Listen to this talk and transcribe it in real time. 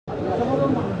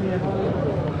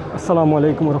আসসালামু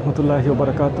আলাইকুম রহমতুল্লাহি ওয়া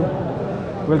বারাকাতুহু।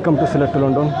 Welcome to Sylhet to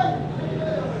London.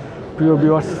 প্রিয়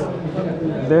ভিউয়ার্স,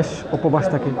 দেশ উপবাস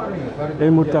থেকে এই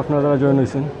মুহূর্তে আপনারা যারা জয়েন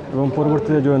হয়েছেন এবং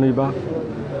পরবর্তীতে জয়েন হইবা,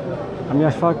 আমি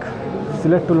Ashfaq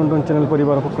Sylhet to London channel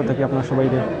পরিবারের পক্ষ থেকে আপনার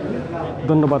সবাইকে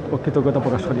ধন্যবাদ ও কৃতজ্ঞতা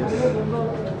প্রকাশ করি।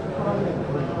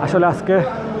 আসলে আজকে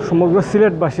সমগ্র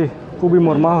সিলেটবাসী খুবই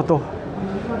মর্মাহত।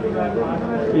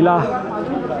 ইলা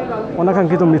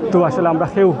অনাকাঙ্ক্ষিত মৃত্যু আসলে আমরা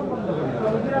কেউ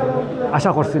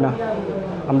আশা করছি না।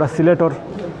 আমরা সিলেটর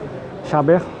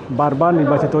সাবেক বারবার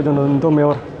নির্বাচিত জনদন্ত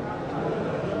মেয়র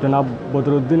জনাব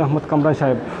বদরুদ্দিন আহমদ কামরান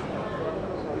সাহেব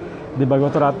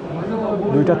দিবাগত রাত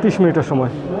 2:30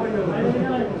 সময়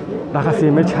ঢাকা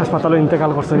সিএমএইচ হাসপাতালে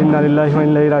ইন্তেকাল করছেন। ইন্না লিল্লাহি ওয়া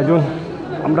ইন্না ইলাইহি রাজিউন।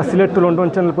 আমরা সিলেট টু লন্ডন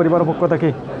চ্যানেল পরিবারের পক্ষ থেকে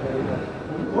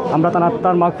আমরা তার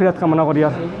আত্মার মাগফিরাত কামনা করি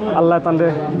আর আল্লাহ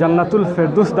তাঁদের জান্নাতুল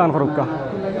ফেরদৌস দান করুকা।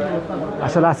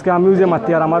 আসলে আজকে আমিও যে মাতি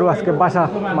আর আমারও আজকে বাসা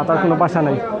মাতার কোনো বাসা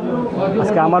নাই।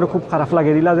 আজকে আমারও খুব খারাপ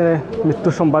লাগে রিলা যে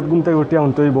মৃত্যুর সংবাদ ঘুম থেকে উঠিয়া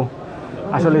আনতে হইব।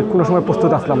 আসলে কোনো সময়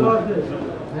প্রস্তুত আসলাম না,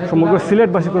 সমগ্র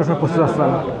সিলেটবাসী কোনো সময় প্রস্তুত আসলাম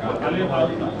না।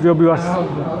 প্রিয় ভিউয়ার্স,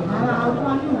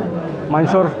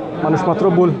 মানুষ মাত্র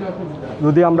ভুল।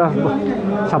 যদি আমরা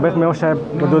সাবেক মেয়র সাহেব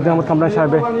উদ্দিন আহমদ কামরান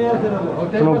সাহেবে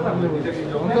কোনো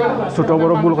ছোটো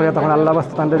বড় ভুল করিয়া তখন আল্লাহ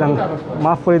বাস্তে তাদের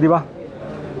মাফ করে দিবা,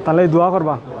 তাহলে দোয়া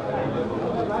করবা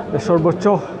সর্বোচ্চ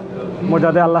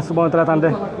মর্যাদায় আল্লাহ সুবহানাহু ওয়া তাআলা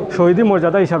তাদের শহীদি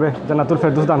মর্যাদা হিসাবে জান্নাতুল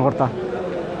ফেরদৌস দান করতা।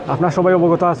 আপনার সবাই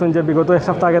অবগত আছেন যে বিগত এক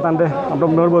সপ্তাহ আগে তাদের আমরা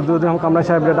মেয়র উদ্দিন আহমদ কামরান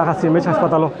সাহেবের ঢাকা সিএমএইচ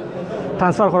হাসপাতালও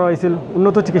ট্রান্সফার করা হয়েছিল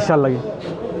উন্নত চিকিৎসার লাগে।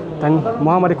 তাই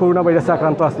মহামারী করোনা ভাইরাসে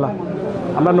আক্রান্ত আসলা।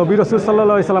 আমরা নবী রাসূল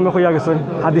সাল্লাল্লাহু আলাইহি সাল্লামে কইয়া গেছেন,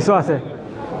 হাদিসও আছে,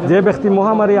 যে ব্যক্তি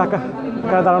মহামারী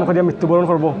আকার ধারণ করিয়া মৃত্যুবরণ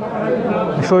করবো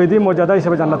শহীদি মর্যাদা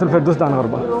হিসেবে জান্নাতুল ফেরদৌস দান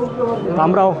করবো। তো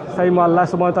আমরাও চাইমু আল্লাহ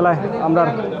সুবহানাহু ওয়া তাআলা আমরা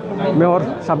মেয়র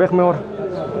সাবেক মেয়র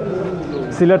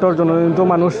সিলেটর জননিত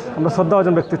মানুষ আমরা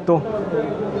শ্রদ্ধাভাজন ব্যক্তিত্ব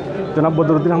জনাব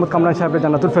বদরুদ্দিন আহমদ কামরান সাহেবের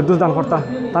জান্নাতুল ফেরদৌস দান করতা,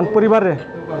 তার পরিবারে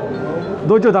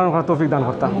ধৈর্য ধারণ করার তৌফিক দান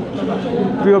করতা।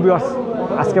 প্রিয় ভিউয়ার্স,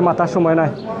 আজকে মাতার সময় নাই।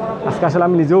 আজকে আসলে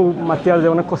আমি নিজেও মাতিয়ার যে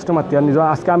অনেক কষ্ট মাতিয়ার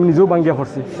আজকে আমি নিজেও ভাঙ্গিয়া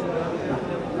পড়ছি।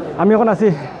 আমি এখন আছি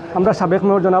আমরা সাবেক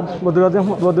মেয়র জনাব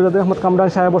বদরুদ্দিন আহমদ কামরান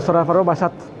সাহেবর সরাফারও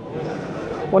বাসাত।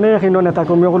 অনেক ইন্ন নেতা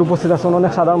কর্মীসকল উপস্থিত আছেন,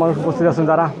 অনেক সাধারণ মানুষ উপস্থিত আছেন,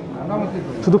 যারা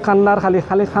শুধু কান্নার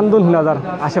খালি খান্দন শোনা যার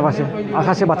আশেপাশে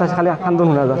আকাশে বাতাসে খালি খান্দন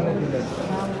শোনা যার।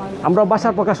 আমরা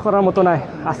বাসার প্রকাশ করার মতো নাই।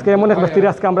 আজকে এমন এক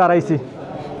ব্যক্তির আজকে আমরা হারাইছি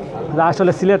যা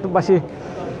আসলে সিলেটবাসী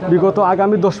বিগত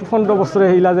আগামী 10-15 বছরে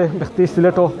এইলা যে ব্যক্তি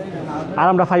সিলেটও আর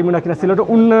আমরা পাইব না কিনা, সিলেটের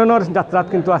উন্নয়নের যাত্রাত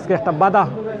কিন্তু আজকে একটা বাধা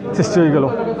সৃষ্টি হয়ে গেল।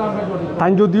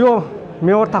 তাই যদিও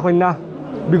মেয়র থাকেন না,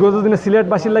 বিগত দিনে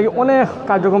সিলেটবাসীর লাগে অনেক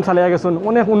কার্যক্রম চালিয়ে গেছেন,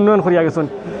 অনেক উন্নয়ন করিয়া গেছেন,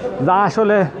 যা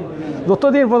আসলে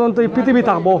যতদিন পর্যন্ত এই পৃথিবী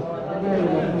থাকবো,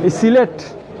 এই সিলেট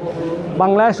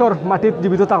বাংলাদেশের মাটিত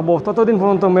জীবিত থাকবো, ততদিন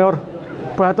পর্যন্ত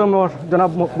প্রয়াত মেয়র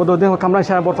জনাব বদরুদ্দিন কামরান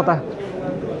সাহেবের কথা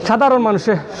সাধারণ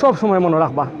মানুষে সব সময় মনে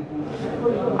রাখবা।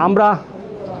 আমরা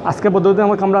আজকে বদরুদ্দিন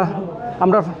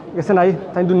আমরা গেছে নাই,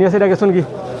 তাই দুনিয়া ছেড়ে গেছেন কি,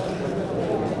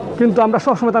 কিন্তু আমরা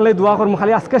সবসময় তাহলে দোয়া করবো।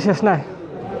 খালি আজকে শেষ নাই,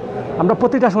 আমরা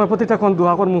প্রতিটা সময় প্রতিটা কোন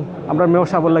দোয়া করবো আমরা মেয়র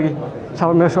সাহেবের লাগি,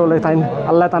 মেয়র সাহেব লাগে, তাই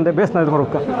আল্লাহ তাদের বেশ নাই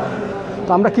করুক। তো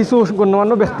আমরা কিছু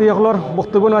গণ্যমান্য ব্যক্তিসকলের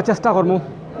বক্তব্য নেওয়ার চেষ্টা করবো।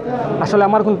 আসলে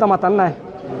আমার কোনটা মাতার নাই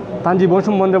তার জীবন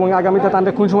সম্বন্ধে এবং আগামীতে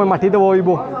তাদের কোন সময় মাটি দেওয়া হইব।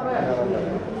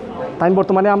 তাই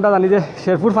বর্তমানে আমরা জানি যে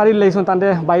শেরপুর ফাঁড়ির লাগিয়েছেন,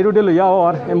 তাদের বাইরে দিয়ে লইয়া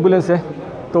আর অ্যাম্বুলেন্সে,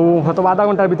 তো হয়তো আধা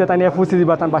ঘন্টার ভিতরে তাই নিয়ে পৌঁছে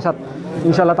দিবা তার বাসাত।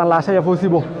 ইনশাল্লাহ তার লাশ আইয়া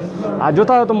পৌঁছিব। আর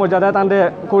যথাযথ মর্যাদায় তাদের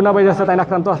করোনা ভাইরাসে তাই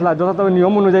আক্রান্ত আসলা, যথাযথ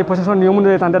নিয়ম অনুযায়ী প্রশাসন নিয়ম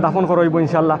অনুযায়ী তাদের দাফন করা হইব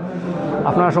ইনশাল্লাহ।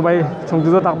 আপনারা সবাই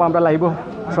সংযুক্ত থাকবো, আমরা লাইব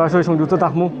সরাসরি সংযুক্ত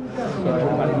থাকবো।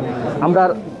 আমরা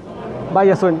ভাই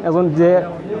আছেন একজন যে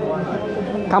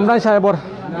কামরান সাহেবর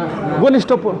ঘনিষ্ঠ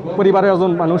পরিবারের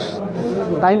একজন মানুষ,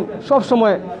 তাই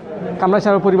সবসময় কামরান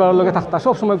সাহেবের পরিবারের লগে থাকতা,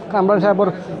 সবসময় কামরান সাহেবর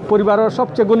পরিবারের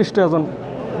সবচেয়ে ঘনিষ্ঠ একজন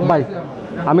ভাই।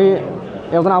 আমি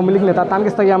একজন আওয়ামী লীগ নেতা, তার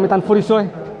কাছ থেকে আমি তার পরিচয়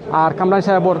আর কামরান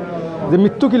সাহেবর যে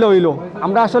মৃত্যু কিলো হইল,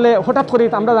 আমরা আসলে হঠাৎ করে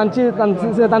আমরা জানছি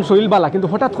তার শরীর বালা, কিন্তু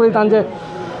হঠাৎ করে তান যে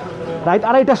রাত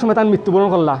 2:30টার সময় তার মৃত্যুবরণ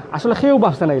করলা, আসলে কেউ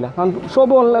ভাবছে না। কারণ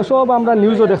সব আমরা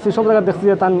নিউজও দেখছি, সব জায়গায় দেখছি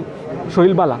যে তার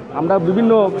শরীর বালা, আমরা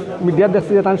বিভিন্ন মিডিয়ার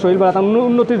দেখছি যে তার শরীর বালা, তার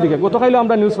উন্নতির দিকে। গতকালও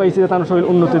আমরা নিউজ পাইছি যে তার শরীর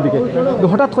উন্নতির দিকে, কিন্তু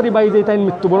হঠাৎ করে বাই যে তাই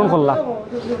মৃত্যুবরণ করলা,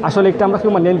 আসলে একটা আমরা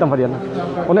কেউ মানিয়ে নিতাম পারি না।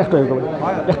 অনেকটা হয়ে গেল।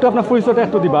 একটু আপনার পরিচয়টা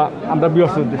একটু দিবা আমরা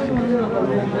বিয়ার্সের উদ্দেশ্যে।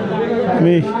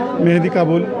 আমি মেহেদি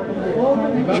কাবুল,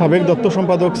 সাবেক দপ্তর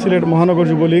সম্পাদক সিলেট মহানগর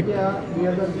যুবলীগ।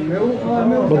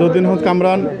 বদরুদ্দিন আহমদ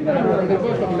কামরান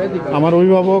আমার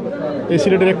অভিভাবক, এই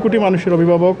সিলেটের 1 কোটি মানুষের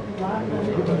অভিভাবক,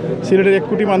 সিলেটের 1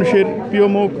 কোটি মানুষের প্রিয়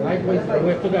মুখ,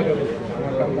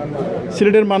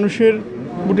 সিলেটের মানুষের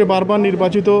বুটে বারবার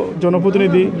নির্বাচিত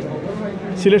জনপ্রতিনিধি,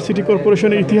 সিলেট সিটি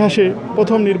কর্পোরেশনের ইতিহাসে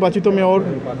প্রথম নির্বাচিত মেয়র,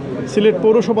 সিলেট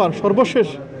পৌরসভার সর্বশেষ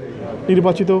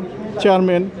নির্বাচিত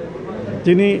চেয়ারম্যান,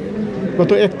 যিনি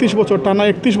গত 31 বছর টানা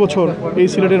 31 বছর এই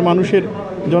সিলেটের মানুষের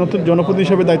জনপ্রতিনিধি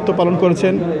হিসেবে দায়িত্ব পালন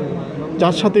করেছেন,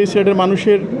 যার সাথে এই সিলেটের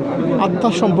মানুষের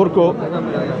আত্মার সম্পর্ক।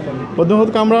 উদ্দিন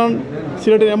আহমেদ কামরান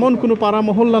সিলেটের এমন কোনো পাড়া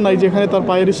মহল্লা নাই যেখানে তার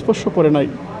পায়ের স্পর্শ পড়ে নাই।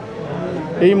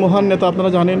 এই মহান নেতা আপনারা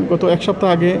জানেন গত 1 সপ্তাহ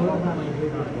আগে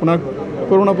ওনার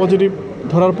করোনা পজিটিভ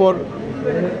ধরার পর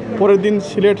পরের দিন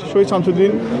সিলেট শহীদ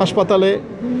শামসুদ্দিন হাসপাতালে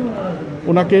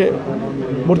ওনাকে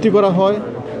ভর্তি করা হয়।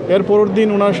 এর পরের দিন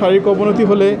ওনার শারীরিক অবনতি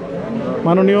হলে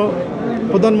মাননীয়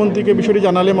প্রধানমন্ত্রীকে বিষয়টি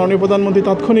জানালে মাননীয় প্রধানমন্ত্রী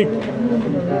তাৎক্ষণিক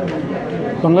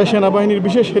বাংলাদেশ সেনাবাহিনীর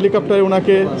বিশেষ হেলিকপ্টারে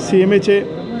ওনাকে সিএমএইচে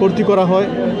ভর্তি করা হয়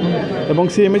এবং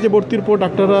সিএমএইচে ভর্তির পর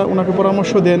ডাক্তাররা ওনাকে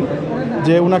পরামর্শ দেন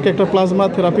যে ওনাকে একটা প্লাজমা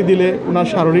থেরাপি দিলে ওনার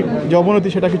শারীরিক যে অবনতি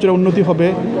সেটা কিছুটা উন্নতি হবে।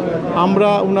 আমরা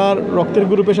ওনার রক্তের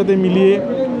গ্রুপের সাথে মিলিয়ে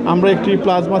আমরা একটি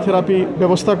প্লাজমা থেরাপি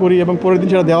ব্যবস্থা করি এবং পরের দিন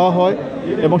সেটা দেওয়া হয়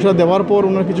এবং সেটা দেওয়ার পর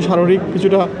ওনার কিছু শারীরিক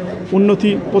কিছুটা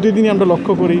উন্নতি প্রতিদিনই আমরা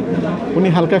লক্ষ্য করি। উনি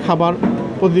হালকা খাবার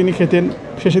প্রতিদিনই খেতেন,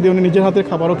 শেষে দিয়ে উনি নিজের হাতের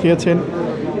খাবারও খেয়েছেন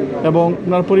এবং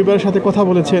ওনার পরিবারের সাথে কথা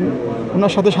বলেছেন।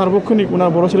 ওনার সাথে সার্বক্ষণিক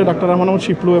ওনার বড় ছেলে ডাক্তার রহমান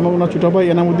শিপলু এবং ওনার ছোটো ভাই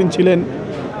এনামুদ্দিন ছিলেন।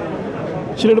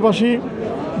 সিলেটবাসী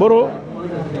বড়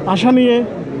আশা নিয়ে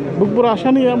বুকবড় আশা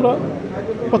নিয়ে আমরা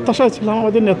প্রত্যাশায় ছিলাম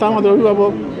আমাদের নেতা, আমাদের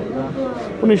অভিভাবক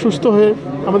উনি সুস্থ হয়ে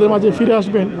আমাদের মাঝে ফিরে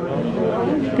আসবেন,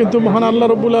 কিন্তু মহান আল্লাহ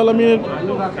রব্বুল আলমীর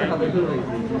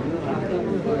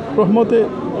রহমতে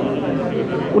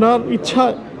ওনার ইচ্ছা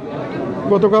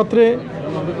গত রাত্রে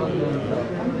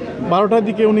 12টার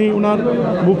দিকে উনি ওনার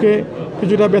বুকে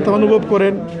কিছুটা ব্যথা অনুভব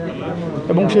করেন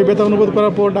এবং সেই ব্যথা অনুভব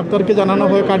করার পর ডাক্তারকে জানানো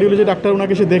হয়। কার্ডিওলজি ডাক্তার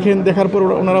ওনাকে এসে দেখেন, দেখার পর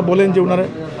ওনারা বলেন যে ওনার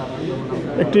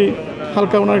একটি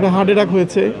হালকা ওনার একটা হার্ট অ্যাটাক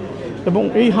হয়েছে এবং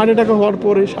এই হার্ট অ্যাটাক হওয়ার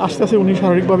পরে আস্তে আস্তে উনি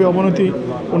শারীরিকভাবে অবনতি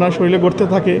ওনার শরীরে ঘটতে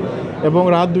থাকে এবং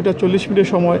রাত 2:40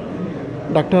 সময়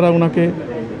ডাক্তাররা ওনাকে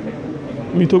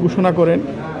মৃত ঘোষণা করেন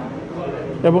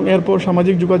এবং এরপর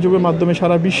সামাজিক যোগাযোগের মাধ্যমে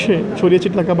সারা বিশ্বে ছড়িয়ে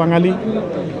ছিটে থাকা বাঙালি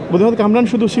উদ্দিন আহমেদ কামরান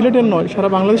শুধু সিলেটের নয় সারা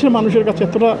বাংলাদেশের মানুষের কাছে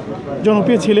এতটা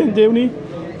জনপ্রিয় ছিলেন যে উনি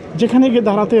যেখানে গিয়ে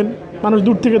দাঁড়াতেন মানুষ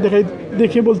দূর থেকে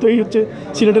দেখে বলতো এই হচ্ছে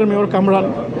সিলেটের মেয়র কামরান।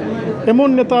 এমন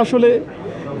নেতা আসলে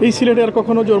এই সিলেটে আর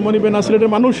কখনো জন্ম নেবে না,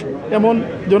 সিলেটের মানুষ এমন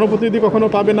জনপ্রতিনিধি কখনো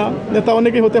পাবে না। নেতা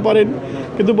অনেকে হতে পারেন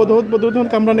কিন্তু উদ্দিন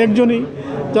আহমেদ কামরান একজনই,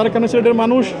 যার কারণে সিলেটের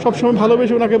মানুষ সবসময়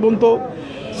ভালোবেসে ওনাকে বলতো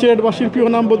সিলেটবাসীর প্রিয়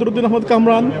নাম উদ্দিন আহমেদ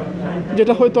কামরান,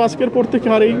 যেটা হয়তো আজকের পর থেকে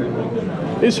আর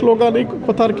এই স্লোগান এই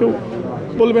কথা আর কেউ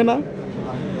বলবে না।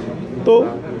 তো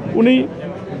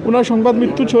ওনার সংবাদ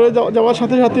মৃত্যু ছড়ে যাওয়ার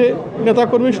সাথে সাথে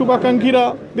নেতাকর্মী শুভাকাঙ্ক্ষীরা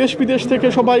দেশ বিদেশ থেকে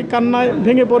সবাই কান্নায়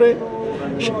ভেঙে পড়ে।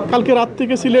 কালকে রাত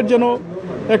থেকে সিলেট যেন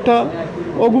একটা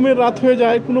অঘুমের রাত হয়ে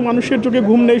যায়, কোনো মানুষের চোখে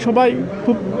ঘুম নেই, সবাই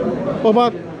খুব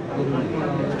অবাক,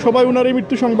 সবাই ওনার এই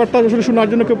মৃত্যু সংবাদটা আসলে শোনার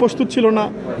জন্য কেউ প্রস্তুত ছিল না।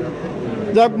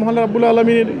 যাক, মহান রাব্বুল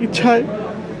আলামিনের ইচ্ছায়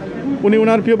উনি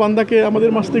ওনার প্রিয় বান্দাকে আমাদের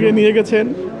মাঝ থেকে নিয়ে গেছেন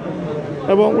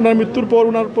এবং ওনার মৃত্যুর পর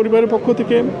ওনার পরিবারের পক্ষ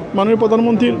থেকে মাননীয়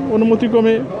প্রধানমন্ত্রীর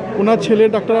অনুমতিক্রমে ওনার ছেলে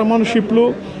ডাক্তার রহমান শিপলু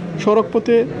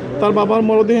সড়কপথে তার বাবার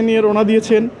মরদেহ নিয়ে রওনা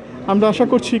দিয়েছেন। আমরা আশা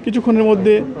করছি কিছুক্ষণের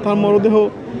মধ্যে তার মরদেহ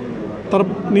তার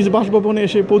নিজ বাসভবনে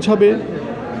এসে পৌঁছাবে।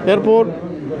 এরপর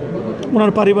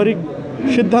ওনার পারিবারিক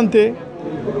সিদ্ধান্তে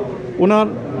ওনার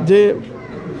যে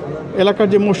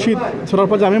এলাকার যে মসজিদ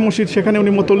সরারপা জামে মসজিদ সেখানে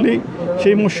উনি মুতল্লি,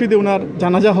 সেই মসজিদে ওনার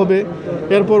জানাজা হবে।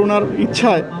 এরপর ওনার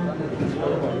ইচ্ছায়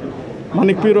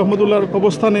মানিক পীর রহমতুল্লাহর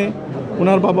কবরস্থানে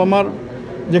ওনার বাবা মার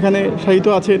যেখানে শায়িত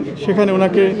আছেন সেখানে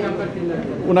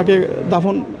ওনাকে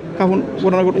দাফন কাফন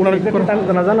ওনার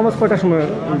জানাজা নামাজ কয়টার সময়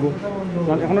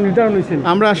এখনো নির্ধারণ হয়েছে?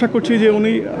 আমরা আশা করছি যে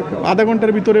উনি আধা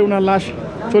ঘন্টার ভিতরে ওনার লাশ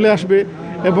চলে আসবে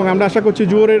এবং আমরা আশা করছি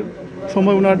জোহরের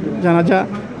সময় ওনার জানাজা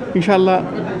ইনশাআল্লাহ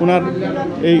ওনার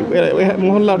এই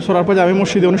মহল্লার সরারপা জামে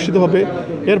মসজিদে অনুষ্ঠিত হবে।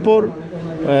 এরপর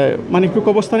মানিকপুর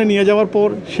কবরস্থানে নিয়ে যাওয়ার পর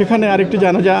সেখানে আরেকটি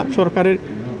জানাজা সরকারের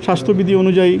স্বাস্থ্যবিধি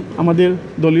অনুযায়ী আমাদের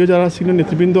দলীয় যারা সিনিয়র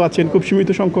নেতৃবৃন্দ আছেন খুব সীমিত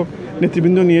সংখ্যক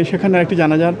নেতৃবৃন্দ নিয়ে সেখানে আরেকটি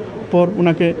জানাজার পর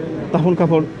ওনাকে দাফন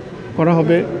কাফন করা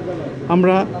হবে।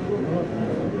 আমরা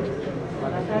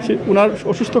ওনার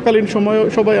অসুস্থকালীন সময়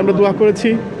সবাই আমরা দোয়া করেছি।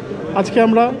 আজকে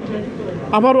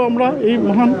আবারও আমরা এই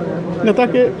মহান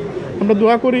নেতাকে আমরা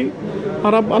দোয়া করি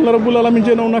আর আল্লাহ রাব্বুল আলামিন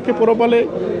যেন ওনাকে পরপালে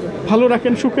ভালো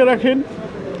রাখেন, সুখে রাখেন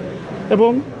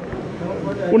এবং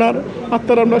ওনার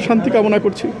আত্মার আমরা শান্তি কামনা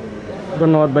করছি।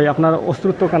 ধন্যবাদ ভাই, আপনার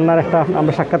অস্ত্রত্ব কান্নার একটা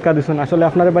আমরা সাক্ষাৎকার দিচ্ছেন। আসলে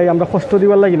আপনার ভাই আমরা কষ্ট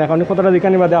দিবার লাগি না, কারণ কতটা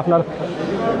দিকানি বাদে আপনার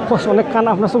অনেক কান্না,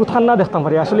 আপনার চোখ কান্না দেখতাম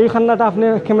পারি। আসলে এই কান্নাটা আপনি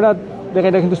ক্যামেরা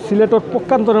দেখাই দেয়, কিন্তু সিলেটের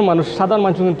পক্ষান্তরের মানুষ সাধারণ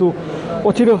মানুষ কিন্তু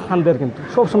অচির কান্দের, কিন্তু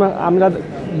সবসময় আমরা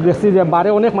দেখছি যে বারে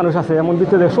অনেক মানুষ আছে এমন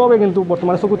ভিতরে সবে কিন্তু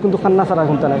বর্তমানে চকুত কিন্তু কান্না ছাড়া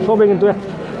শুনতে নাই, সবে কিন্তু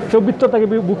কেউ বৃত্ত থাকে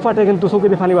বুক ফাটে কিন্তু চোখে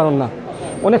দিয়ে পানি বাড়ন না।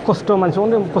 অনেক কষ্ট মানুষের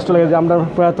অনেক কষ্ট লাগে যে আমরা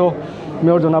প্রয়াত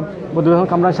মেয়র জনাব বদরুল আহমদ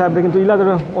কামরান সাহেবের কিন্তু ইলা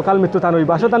ধরে অকাল মৃত্যু তার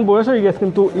হইবা আসলে তার বয়স হয়ে গেছে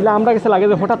কিন্তু ইলা আমরা কাছে লাগে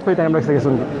যে হঠাৎ করে তাই আমরা কাছে গেছি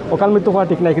অকাল মৃত্যু হওয়া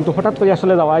ঠিক নাই কিন্তু হঠাৎ করে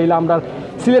আসলে যাওয়া ইলা আমরা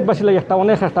সিলেটবাসী লাগে একটা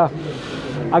অনেক একটা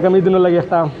আগামী দিনের লাগে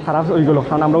একটা খারাপ হয়ে গেল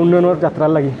কারণ আমরা উন্নয়নের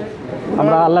যাত্রার লাগি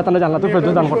আমরা আল্লাহ তাআলা জান্নাতুল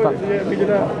ফেরদৌস দান করতাম।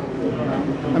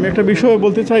 আমি একটা বিষয়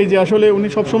বলতে চাই যে আসলে উনি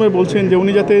সবসময় বলছেন যে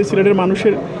উনি যাতে সিলেটের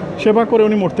মানুষের সেবা করে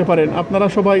উনি মরতে পারেন। আপনারা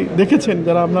সবাই দেখেছেন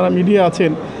যারা আপনারা মিডিয়া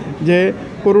আছেন যে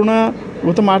করোনা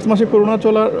গত মার্চ মাসে করোনা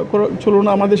চলো না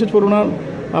আমাদের দেশে করোনা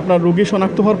আপনার রোগী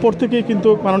শনাক্ত হওয়ার পর থেকেই কিন্তু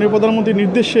মাননীয় প্রধানমন্ত্রীর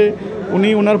নির্দেশে উনি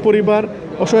ওনার পরিবার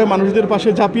অসহায় মানুষদের পাশে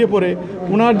ঝাঁপিয়ে পড়ে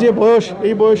ওনার যে বয়স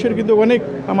এই বয়সের কিন্তু অনেক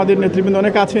আমাদের নেতৃবৃন্দ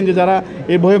অনেক আছেন যে যারা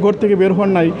এই ভয়ে ঘর থেকে বের হন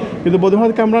নাই কিন্তু বদরুল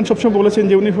আহমদ কামরান সবসময় বলেছেন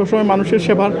যে উনি সবসময় মানুষের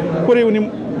সেবা করে উনি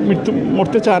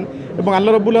মরতে চান এবং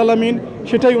আল্লাহ রাব্বুল আলামিন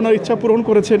সেটাই ওনার ইচ্ছা পূরণ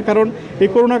করেছেন। কারণ এই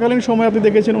করোনাকালীন সময় আপনি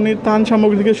দেখেছেন উনি ত্রাণ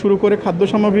সামগ্রী থেকে শুরু করে খাদ্য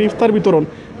সামগ্রী ইফতার বিতরণ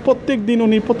প্রত্যেক দিন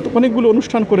উনি অনেকগুলো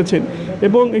অনুষ্ঠান করেছেন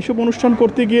এবং এইসব অনুষ্ঠান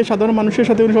করতে গিয়ে সাধারণ মানুষের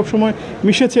সাথে উনি সবসময়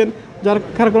মিশেছেন যার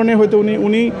কারণে হয়তো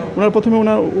ওনার প্রথমে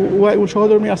ওনার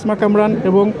সহধর্মী আসমা কামরান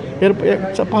এবং এর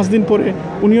 5 দিন পরে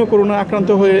উনিও করোনা আক্রান্ত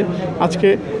হয়ে আজকে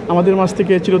আমাদের মাঝ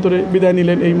থেকে চিরতরে বিদায়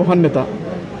নিলেন এই মহান নেতা।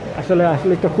 আসলে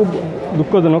এটা খুব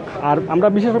দুঃখজনক। আর আমরা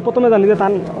বিশেষ করে প্রথমে জানি যে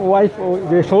তার ওয়াইফ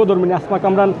যে সহধর্মিনী আসমা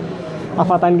কামরান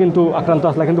আফা তাইন কিন্তু আক্রান্ত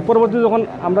আসলা কিন্তু পরবর্তী যখন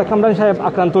আমরা কামরান সাহেব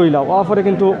আক্রান্ত হইলাম হওয়ার পরে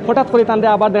কিন্তু হঠাৎ করে তাদের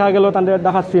আবার দেখা গেল তাদের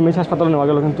ঢাকা সিএমএইচ হাসপাতালে নেওয়া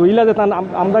গেল কিন্তু ইলা যে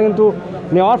আমরা কিন্তু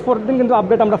নেওয়ার পর দিন কিন্তু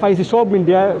আপডেট আমরা পাইছি সব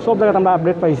মিডিয়ায় সব জায়গায় আমরা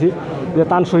আপডেট পাইছি যে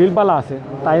তার শরীর বালা আছে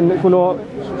তাই কোনো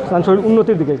তার শরীর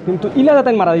উন্নতির দিকে কিন্তু ইলা যে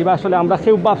তাই মারা যাইবা আসলে আমরা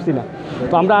কেউ ভাবছি না।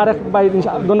 তো আমরা আরেক ভাই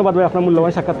ধন্যবাদ ভাই আপনার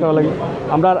মূল্যবান সাক্ষাৎ করা লাগে।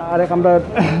 আমরা আমরা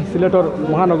সিলেটর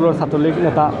মহানগর ছাত্রলীগ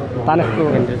নেতা তার একটু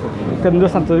কেন্দ্রীয়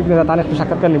ছাত্রলীগ নেতা তার একটু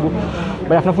সাক্ষাৎকার নিব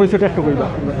ভাই আপনার পরিচয়টা একটু কইবা।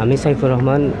 আমি সাইফুর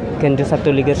রহমান কেন্দ্রীয়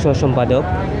ছাত্রলীগের সহ সম্পাদক।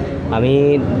 আমি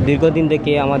দীর্ঘদিন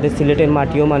থেকে আমাদের সিলেটের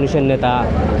মাটিও মানুষের নেতা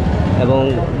এবং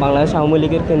বাংলাদেশ আওয়ামী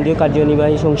লীগের কেন্দ্রীয়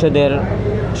কার্যনির্বাহী সংসদের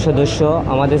সদস্য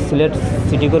আমাদের সিলেট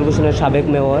সিটি কর্পোরেশনের সাবেক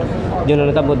মেয়র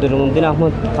জননেতা উদ্দিন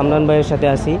আহমদ কামরান ভাইয়ের সাথে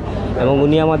আছি এবং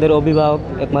উনি আমাদের অভিভাবক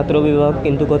একমাত্র অভিভাবক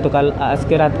কিন্তু গতকাল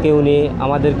আজকে রাতকে উনি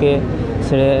আমাদেরকে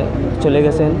ছেড়ে চলে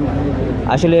গেছেন।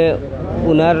 আসলে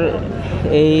উনার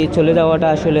এই চলে যাওয়াটা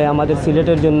আসলে আমাদের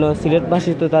সিলেটের জন্য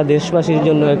সিলেটবাসী তথা দেশবাসীর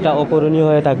জন্য একটা অপূরণীয়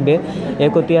হয়ে থাকবে। এর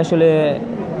প্রতি আসলে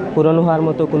পূরণ হওয়ার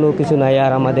মতো কোনো কিছু নাই।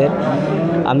 আর আমাদের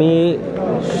আমি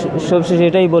সবশেষে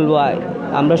এটাই বলবো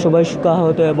আমরা সবাই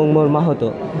শোকাহত এবং মর্মাহত,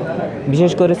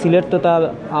 বিশেষ করে সিলেট তথা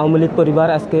আওয়ামী লীগ পরিবার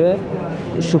আজকে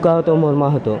শোকাহত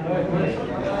মর্মাহত।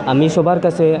 আমি সবার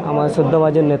কাছে আমার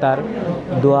শ্রদ্ধাভাজন নেতার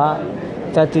দোয়া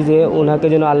চাচ্ছি যে ওনাকে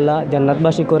যেন আল্লাহ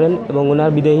জান্নাতবাসী করেন এবং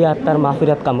ওনার বিদেহী আত্মার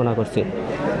মাগফিরাত কামনা করছি।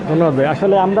 ধন্যবাদ ভাই।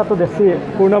 আসলে আমরা তো দেখছি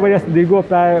করোনা ভাইরাস দীর্ঘ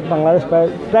বাংলাদেশ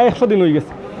প্রায় 100 দিন হয়ে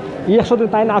গেছে। এই 100 দিন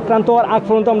তাই আক্রান্ত হওয়ার আগ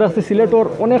পর্যন্ত আমরা দেখছি সিলেটের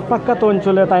অনেক পাক্কাত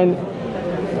অঞ্চলে তাই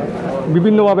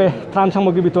বিভিন্নভাবে ত্রাণ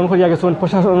সামগ্রী বিতরণ করিয়া গেছেন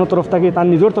প্রশাসনের তরফ থেকে তার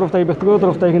নিজের তরফ থেকে ব্যক্তিগত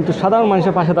তরফ থেকে কিন্তু সাধারণ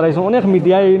মানুষের পাশে দাঁড়াইছেন। অনেক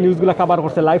মিডিয়ায় এই নিউজগুলো কাভার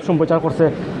করছে লাইভ সম্প্রচার করছে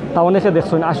তা অনেকে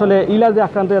দেখছেন। আসলে ইলা যে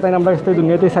আক্রান্ত হয়ে তাই আমরা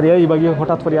দুনিয়াতেই সারিয়া এই বাগিয়ে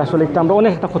হঠাৎ করে আসলে একটা আমরা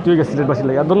অনেক একটা ক্ষতি হয়ে গেছি সিলেটবাসীর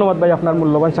লাগে। আর ধন্যবাদ ভাই আপনার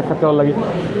মূল্যবান সাক্ষাৎ করার লাগে।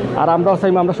 আর আমরাও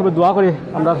চাই আমরা সবাই দোয়া করি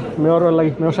আমরা মেয়রের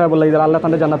লাগে মেয়র সাহেবের লাগে আল্লাহ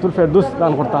তাদের জান্নাতুল ফেরদৌস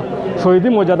দান করতা শহীদি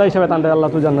মর্যাদা হিসাবে তাদের আল্লাহ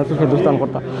তুল জান্নাতুল ফেরদৌস দান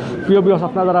করতা। প্রিয় বিয়স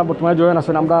আপনারা যারা বর্তমানে জয়েন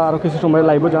আছেন আমরা আরও কিছু সময়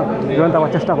লাইভও জয়েন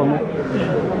দেওয়ার চেষ্টা করবো।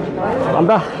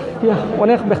 আমরা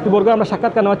অনেক ব্যক্তিবর্গ আমরা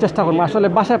সাক্ষাৎকার নেওয়ার চেষ্টা করবো। আসলে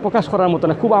বাসায় প্রকাশ করার মতো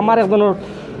না। খুব আমার একজনের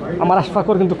আমার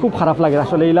আশফাকর কিন্তু খুব খারাপ লাগে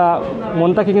আসলে ইলা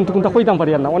মনটাকে কিন্তু কইতাম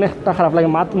পারি আর না অনেকটা খারাপ লাগে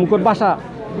মুখের বাসা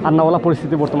আর না ওলা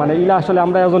পরিস্থিতি বর্তমানে ইলা আসলে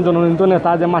আমরা একজন জননীত নেতা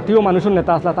যে মাটিও মানুষের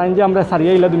নেতা আসলে তাই যে আমরা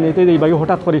সারিয়া ইলা দুনিয়াতে এইভাবে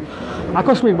হঠাৎ করি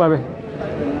আকস্মিকভাবে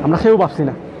আমরা কেউ ভাবছি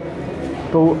না।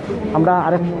 তো আমরা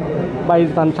আরেক ভাই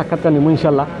তার সাক্ষাৎকার নিব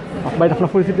ইনশাল্লাহ। ভাই আপনার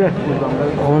পরিস্থিতি।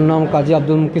 আমার নাম কাজী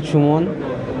আব্দুল মুকিত সুমন।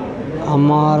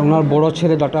 ওনার বড়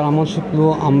ছেলে ডক্টর আমল শুক্লু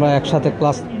আমরা একসাথে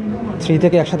ক্লাস 3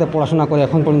 থেকে একসাথে পড়াশোনা করে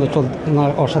এখন পর্যন্ত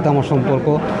ওর সাথে আমার সম্পর্ক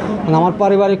মানে আমার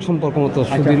পারিবারিক সম্পর্ক মতো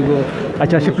সুদীর্ঘ।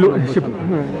 আচ্ছা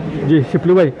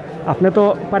শিপলু ভাই আপনি তো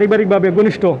পারিবারিকভাবে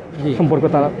ঘনিষ্ঠ সম্পর্ক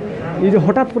তারা এই যে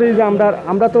হঠাৎ করে যে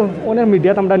আমরা তো অনেক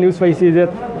মিডিয়াতে আমরা নিউজ পাইছি যে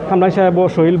কামরান সাহেব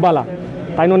শহীদ বালা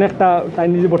তাই অনেকটা তাই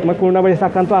নিজে বর্তমানে করোনা ভাইরাস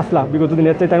আক্রান্ত আসলা বিগত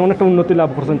দিনের তাই অনেকটা উন্নতি লাভ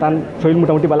করছেন তার শরীর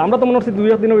মোটামুটি ভালো। আমরা তো মনে হচ্ছে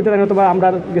 2 দিনের ভিতরে হয়তো আমরা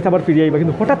গেছে আবার ফিরিয়ে আইবা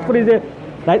কিন্তু হঠাৎ করে যে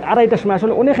রাত 2:30টার সময়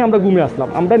আসলে অনেকে আমরা ঘুমে আসলাম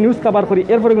আমরা নিউজ কাভার করি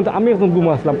এরপরে কিন্তু আমি একদম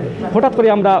ঘুমে আসলাম হঠাৎ করে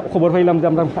আমরা খবর পাইলাম যে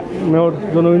আমরা মেয়র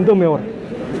জননীত মেয়র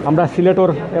আমরা সিলেটর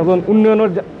একজন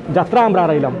উন্নয়নের যাত্রা আমরা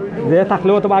আড়াইলাম যে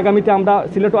থাকলেও তবে আগামীতে আমরা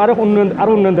সিলেটও আরও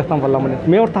উন্নয়ন দেখতাম পারলাম মানে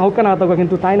মেয়র থাকুক না থাকুক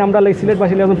কিন্তু তাই আমরা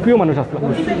সিলেটবাসী একজন প্রিয় মানুষ আসলাম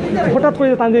হঠাৎ করে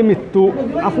তার যে মৃত্যু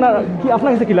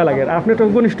আপনার কাছে কিলা লাগে আর আপনি তো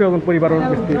ঘনিষ্ঠ একজন পরিবারের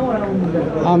ব্যক্তি।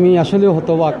 আমি আসলে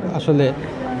হতবাক আসলে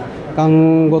কারণ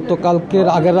গতকালকের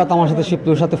আগের রাত আমার সাথে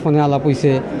শিবলুর সাথে ফোনে আলাপ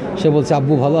হয়েছে। সে বলছে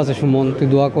আব্বু ভালো আছে সুমন, তুই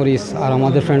দোয়া করিস, আর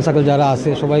আমাদের ফ্রেন্ড সার্কেল যারা আছে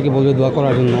সবাইকে বলবে দোয়া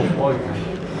করার জন্য।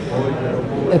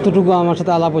 এতটুকু আমার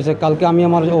সাথে আলাপ হয়েছে। কালকে আমি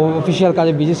আমার অফিসিয়াল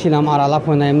কাজে বিজি ছিলাম, আর আলাপ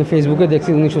হয় না। এমনি ফেসবুকে দেখছি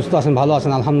উনি সুস্থ আছেন, ভালো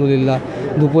আছেন আলহামদুলিল্লাহ,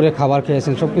 দুপুরে খাবার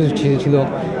খেয়েছেন, সব কিছু ছিল।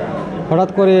 হঠাৎ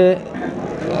করে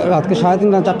রাতকে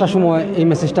 3:30 4টার সময় এই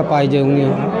মেসেজটা পাই যে উনি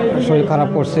শরীর খারাপ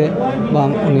করছে বা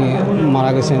উনি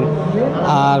মারা গেছেন।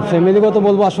 আর ফ্যামিলিগত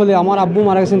বলবো, আসলে আমার আব্বু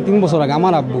মারা গেছেন 3 বছর আগে,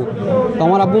 আমার আব্বু। তো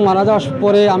আমার আব্বু মারা যাওয়ার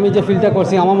পরে আমি যে ফিলটা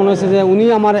করছি, আমার মনে হয়েছে যে উনি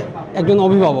আমার একজন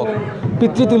অভিভাবক,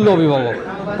 পিতৃতুল্য অভিভাবক।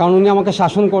 কারণ উনি আমাকে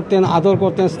শাসন করতেন, আদর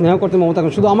করতেন, স্নেহ করতেন, মমতা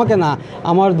করতেন। শুধু আমাকে না,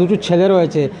 আমার 2টো ছেলে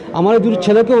রয়েছে, আমার এই 2টো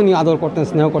ছেলেকেও উনি আদর করতেন,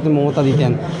 স্নেহ করতেন, মমতা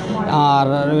দিতেন। আর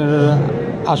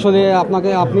আসলে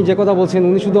আপনি যে কথা বলছেন,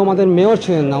 উনি শুধু আমাদের মেয়র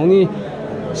ছিলেন না, উনি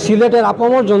সিলেটের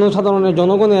আপামর জনসাধারণের,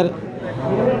 জনগণের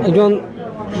একজন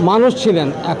মানুষ ছিলেন।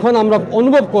 এখন আমরা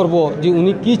অনুভব করব যে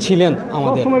উনি কি ছিলেন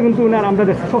আমাদের। সবসময় কিন্তু উনার আমরা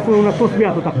দেখছি সবসময় উনার তসবি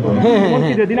আতো থাকতো।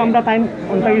 যেদিন আমরা তাই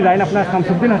যাই না আপনার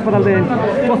শামসুদ্দিন হাসপাতাল দেন,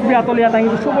 তসবি আতলিয়া তাই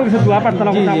কিন্তু সব কিছু দোয়া প্রার্থনা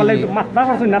করতেন। আমার লাগে মাত্রা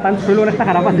করছেন না, তাই শরীর অনেকটা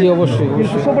খারাপ আছে। অবশ্যই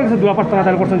কিন্তু সব কিছু দোয়া প্রার্থনা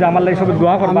তাই করছেন যে আমার লাগে সব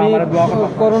দোয়া করবা, আমার দোয়া করবা।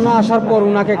 করোনা আসার পর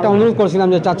উনাকে একটা অনুরোধ করেছিলাম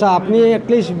যে চাচা আপনি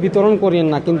অ্যাটলিস্ট বিতরণ করেন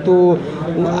না, কিন্তু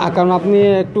কারণ আপনি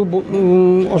একটু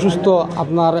অসুস্থ,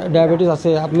 আপনার ডায়াবেটিস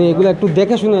আছে, আপনি এগুলো একটু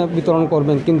দেখে শুনে বিতরণ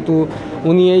করবেন। কিন্তু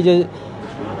উনি এই যে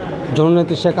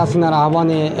জননেত্রী শেখ হাসিনার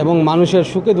আহ্বানে এবং মানুষের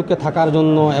সুখে দুঃখে থাকার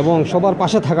জন্য এবং সবার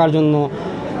পাশে থাকার জন্য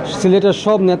সিলেটের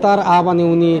সব নেতার আহ্বানে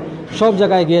উনি সব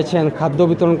জায়গায় গিয়েছেন, খাদ্য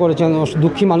বিতরণ করেছেন,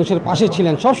 দুঃখী মানুষের পাশে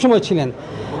ছিলেন, সব সময় ছিলেন।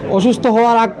 অসুস্থ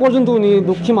হওয়ার আগ পর্যন্ত উনি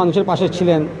দুঃখী মানুষের পাশে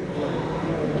ছিলেন।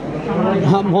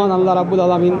 মহান আল্লাহ রাব্বুল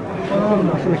আলামিন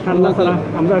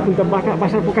আমরা কিন্তু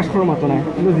বাসার প্রকাশ করার মতো নাই,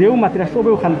 কিন্তু যেও মাতিরা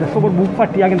সবেও খানতে, সবার বুক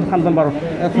ফাটিয়া কিন্তু খানতেন পারো।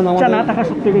 এখন ইচ্ছা না থাকা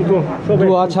সত্ত্বেও কিন্তু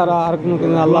দোয়া ছাড়া আর কোনো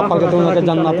আল্লাহ পাক যাতে ওনাকে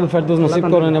জান্নাতুল ফেরদৌস নসিব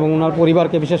করেন, এবং ওনার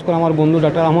পরিবারকে, বিশেষ করে আমার বন্ধু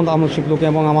ডক্টর আহমদ শিবলুকে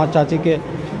এবং আমার চাচিকে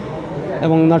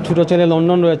এবং ওনার ছোটো ছেলে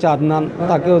লন্ডন রয়েছে আদনান,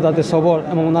 তাকেও যাতে সবর,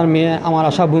 এবং ওনার মেয়ে আমার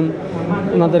আশা বোন,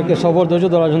 ওনাদেরকে সবর ধৈর্য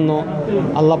ধরার জন্য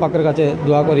আল্লাহ পাকের কাছে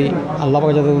দোয়া করি। আল্লাহ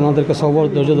পাক যাতে ওনাদেরকে সবর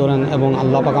ধৈর্য ধরেন এবং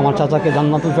আল্লাহ পাক আমার চাচাকে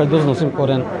জান্নাতুল ফেরদৌস নসিব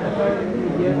করেন।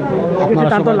 আপনারা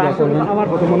সবাই দোয়া করবেন।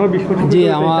 জি,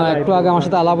 আমার একটু আগে আমার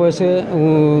সাথে আলাপ হয়েছে,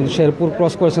 শেরপুর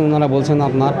ক্রস করেছেন ওনারা, বলছেন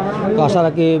আপনার। তো আশা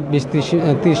রাখি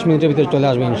 20-30 মিনিটের ভিতরে চলে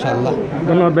আসবে ইনশাআল্লাহ।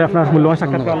 ধন্যবাদ ভাই, আপনার মূল্যবান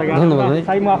সাক্ষাৎ করার লাগে। ধন্যবাদ ভাই।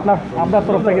 আপনার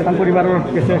তরফ থেকে তার পরিবারের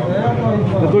কাছে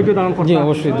ধৈর্য ধারণ করতে। জি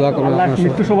অবশ্যই দোয়া করবেন।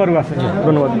 মৃত্যু সবারও আছে।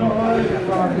 ধন্যবাদ।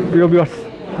 প্রিয় ভিউয়ার্স,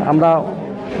 আমরা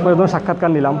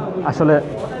সাক্ষাৎকার নিলাম। আসলে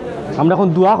আমরা এখন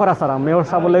দোয়া করা ছাড়া, মেয়র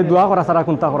সাহেব বলে দোয়া করা ছাড়া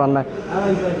কোনটা করার নাই।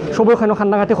 সবাই ওখানে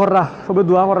কান্নাকাটি করা, সবাই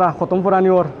দোয়া করা, খতম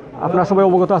পরানিওর। আপনার সবাই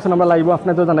অবগত আছেন, আমরা লাইভ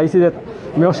আপনাদের জানাইছি যে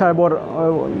মেয়র সাহেবর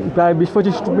প্রায়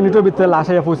 20-25 মিনিটের ভিতরে লাশ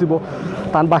আইয়া পৌঁছিব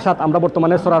তার বাসাত। আমরা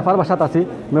বর্তমানে সরারফার বাসাত আছি,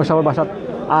 মেয়র সাহেবের বাসাত।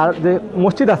 আর যে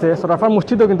মসজিদ আছে সরারফার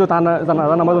মসজিদও কিন্তু তার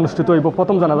জানাজা নামাজ অনুষ্ঠিত হইব।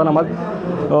 প্রথম জানাজা নামাজ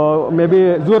মেবি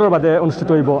জোরের বাদে অনুষ্ঠিত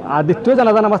হইব, আর দ্বিতীয়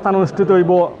জানাজা নামাজ তার অনুষ্ঠিত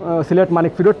হইব সিলেট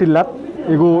মানিক ফিরোজ টিল্লাত।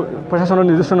 এগুলো প্রশাসনের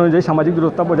নির্দেশনা অনুযায়ী সামাজিক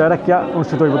দূরত্ব বজায় রাখিয়া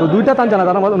অনুষ্ঠিত হইব। তো 2টা তান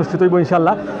জানাজা নামাজ অনুষ্ঠিত হইব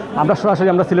ইনশাআল্লাহ। আমরা সরাসরি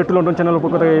আমরা সিলেট টু লন্ডন চ্যানেলের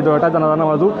পক্ষ থেকে এই 2টা জানাজা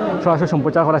নামাজও সরাসরি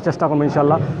সম্প্রচার করার চেষ্টা করবো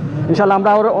ইনশাআল্লাহ।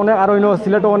 আমরা আরও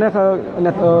সিলেটও অনেক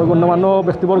গণ্যমান্য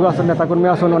ব্যক্তিবর্গ আছেন, নেতাকর্মী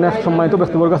আছেন, অনেক সম্মানিত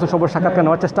ব্যক্তিবর্গ আছেন, সবার সাক্ষাৎকার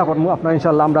নেওয়ার চেষ্টা করবো। আপনার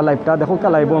ইনশাআল্লাহ আমরা লাইভটা দেখো,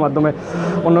 লাইভের মাধ্যমে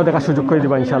অন্য দেখার সুযোগ করে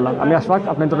দেবো ইনশাআল্লাহ। আমি আশফাক,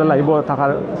 আপনি তো লাইভ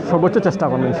থাকার সর্বোচ্চ চেষ্টা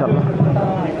করবো ইনশাআল্লাহ।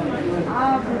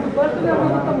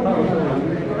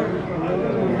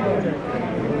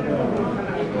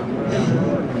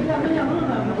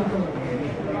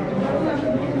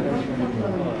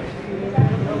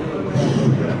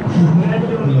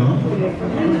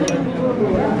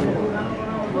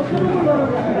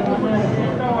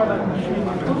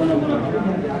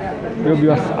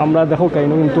 আমরা দেখো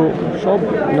কেন কিন্তু সব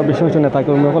বেশি বেশি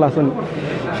নেতাকর্মীসকল আছেন,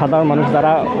 সাধারণ মানুষ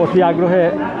যারা অতি আগ্রহে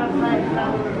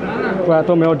প্রয়াত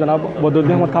মেয়র জনাব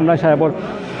বদরুদ্দিন আহমদ কামরান সাহেবর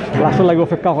লাশর লাগে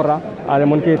অপেক্ষা করা। আর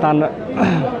এমনকি তার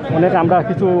অনেক আমরা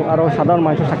কিছু আরও সাধারণ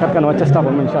মানুষের সাক্ষাৎকার নেওয়ার চেষ্টা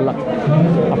করবো ইনশাআল্লাহ।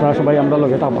 আপনারা সবাই আমরা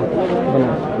লগে থাকবো।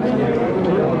 ধন্যবাদ।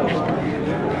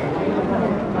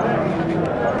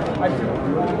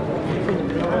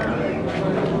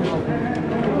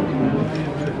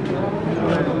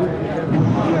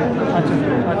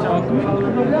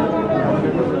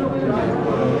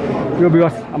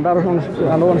 আমরা আরও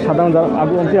সাধারণ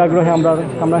অতি আগ্রহে আমরা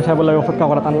কামরান সাহেবের লাগে অপেক্ষা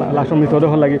করা, তার লাশর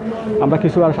মৃতদেহ লাগে আমরা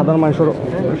কিছু আর সাধারণ মানুষের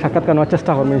সাক্ষাৎকার নেওয়ার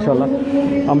চেষ্টা করবো ইনশাআল্লাহ।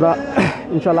 আমরা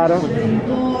ইনশাআল্লাহ আরও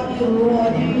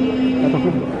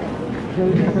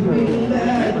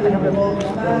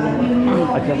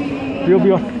আচ্ছা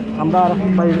প্রিয় আমরা আর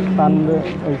ভাই তান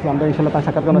আমরা ইনশাল্লাহ তার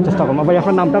সাক্ষাৎ করার চেষ্টা করবো। ভাই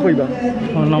আপনার নামটা কইবা?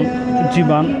 আমার নাম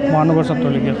জীবান, মহানগর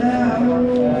ছাত্রলীগের।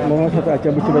 আচ্ছা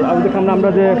বুঝছি ভাই। আমি দেখলাম আমরা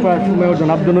যে মেয়র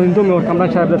জনাব জননীন্দ্র মেয়র কামরান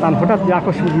সাহেব তান হঠাৎ যে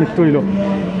আকস্মিক মৃত্যু হইল,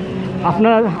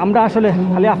 আপনারা আমরা আসলে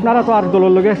খালি আপনারা তো আর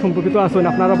দলের লগে সম্পর্কিত আছেন,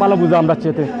 আপনারা ভালো বুঝা আমরা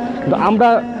চেতে, কিন্তু আমরা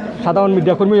সাধারণ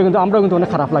মিডিয়া কর্মী কিন্তু আমরাও কিন্তু অনেক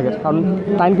খারাপ লাগে। কারণ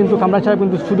তাই কিন্তু কামরান সাহেব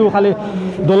কিন্তু শুধু খালি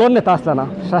দলের নেতা আসলে না,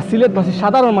 সিলেটবাসী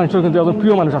সাধারণ মানুষের কিন্তু একজন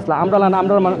প্রিয় মানুষ আসলে। আমরা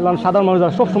সাধারণ মানুষ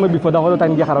যারা সবসময় বিপদ হয়তো তাই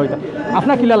গিয়ে খারাপ হয়ে যায়।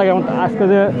 আপনার কিলা লাগে আজকে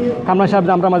যে কামরান সাহেব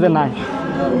যে আমরা মাঝে নাই?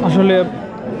 আসলে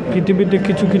পৃথিবীতে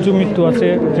কিছু কিছু মৃত্যু আছে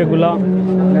যেগুলা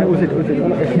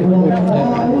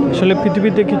আসলে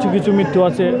পৃথিবীতে কিছু কিছু মৃত্যু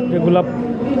আছে যেগুলা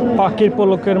পাখির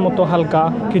পলকের মতো হালকা,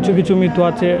 কিছু কিছু মৃত্যু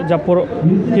আছে যা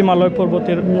হিমালয়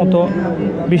পর্বতের মতো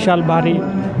বিশাল ভারী।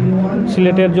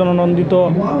 সিলেটের জননন্দিত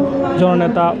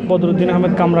জননেতা বদরুদ্দিন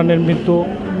আহমেদ কামরানের মৃত্যু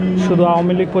শুধু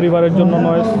আওয়ামী লীগ পরিবারের জন্য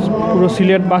নয়, পুরো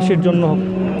সিলেটবাসীর জন্য,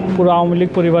 পুরো আওয়ামী লীগ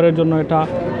পরিবারের জন্য এটা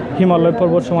হিমালয়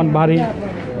পর্বত সমান ভারী।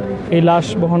 এই লাশ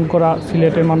বহন করা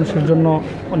সিলেটের মানুষের জন্য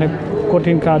অনেক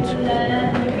কঠিন কাজ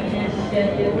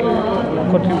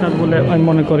বলে আমি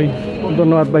মনে করি।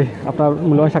 ধন্যবাদ ভাই আপনার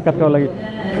মূল্যবান সাক্ষাৎ করার লাগে।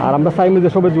 আর আমরা চাইমু যে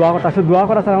সবে দোয়া করতে আসলে দোয়া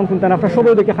করা ছাড়া কিন্তু আপনার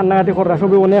সবেও দেখে কান্নাকাটি করা,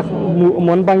 সবে অনেক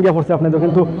মন ভাঙ্গিয়া পড়ছে আপনাদের,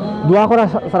 কিন্তু দোয়া করা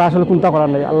ছাড়া আসলে কোনটা করার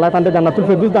নেই। আল্লাহ তাদের জান্নাতুল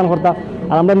ফেরদৌস দান করতা।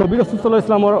 আর আমরা নবী রাসূল সাল্লাল্লাহু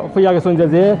আলাইহি ওয়াসাল্লাম হইয়া গেছেন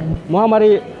যে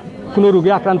মহামারী কোনো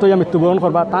রোগে আক্রান্ত হইয়া মৃত্যুবরণ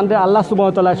করবা, তাদের আল্লাহ সুবহানাহু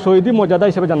ওয়া তাআলা শহীদি মর্যাদা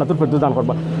হিসেবে জান্নাতুল ফেরদৌস দান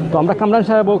করবা। তো আমরা কামরান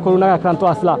সাহেব করোনায় আক্রান্ত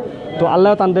আসলা, তো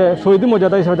আল্লাহ তাদের শহীদি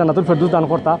মর্যাদা হিসেবে জান্নাতুল ফেরদৌস দান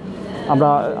করতা। আমরা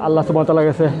আল্লাহ সুবহানাহু ওয়া তাআলার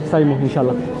কাছে চাইমু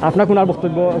ইনশাআল্লাহ। আপনার কোনো আর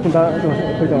বক্তব্য কোনটা?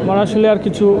 আমার আসলে আর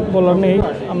কিছু বলার নেই।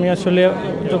 আমি আসলে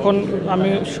যখন আমি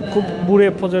খুব বুড়ে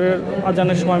ফজরের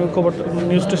আজানের সময় আমি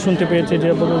নিউজটা শুনতে পেয়েছি যে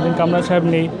বদরুদ্দিন কামরান সাহেব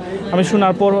নেই, আমি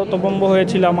শোনার পর হতভম্ব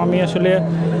হয়েছিলাম। আমি আসলে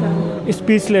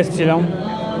স্পিচলেস ছিলাম।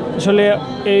 আসলে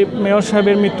এই মেয়র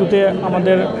সাহেবের মৃত্যুতে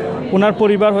আমাদের ওনার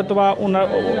পরিবার হয়তো বা ওনার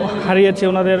হারিয়েছে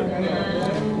ওনাদের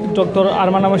ডক্টর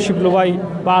আরমান আহমেদ শিবলু ভাই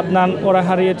বা আদনান, ওরা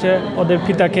হারিয়েছে ওদের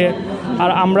পিতাকে,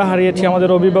 আর আমরা হারিয়েছি আমাদের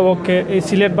অভিভাবককে। এই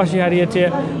সিলেটবাসী হারিয়েছে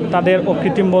তাদের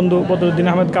অকৃত্রিম বন্ধু বদরুদ্দিন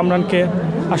আহমেদ কামরানকে।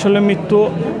 আসলে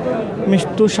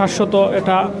মৃত্যু শাশ্বত,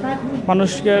 এটা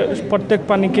মানুষকে প্রত্যেক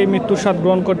প্রাণীকে মৃত্যুর স্বাদ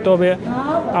গ্রহণ করতে হবে।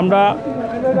 আমরা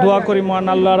দোয়া করি মহান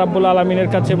আল্লাহ রাব্বুল আলামিনের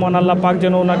কাছে, মহান আল্লাহ পাক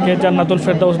যেন ওনাকে জান্নাতুল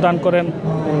ফেরদৌস দান করেন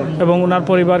এবং ওনার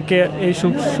পরিবারকে এই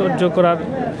সুখ সহ্য করার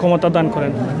ক্ষমতা দান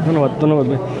করেন। ধন্যবাদ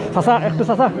ভাই। চাচা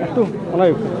একটু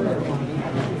অনেক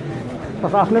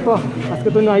চাচা আপনি তো আজকে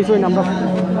তো আইসই আমরা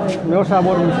মেয়র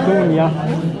সাহেবর মৃত্যু নিয়া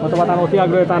অথবা তার অতি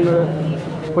আগ্রহে তার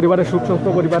পরিবারের সুখ সুস্থ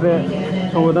পরিবারে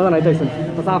সমবেদনা জানাইতেছেন।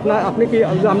 আচ্ছা আপনি কি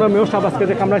আমরা মেয়র সাহেব আজকে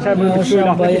যে কামরান সাহেব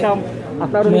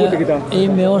আপনার অনুভূতি কিটা? এই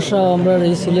মেয়র সাহেব আমরা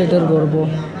এই সিলেটের গর্ব,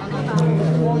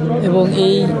 এবং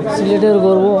এই সিলেটের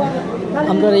গর্ব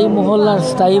আমরা এই মহল্লার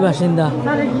স্থায়ী বাসিন্দা।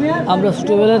 আমরা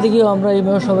ছোটোবেলা থেকেও আমরা এই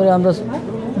মেয়র সাহেবের আমরা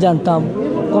জানতাম।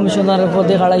 কমিশনারের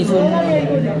পদে খাড়াইছেন,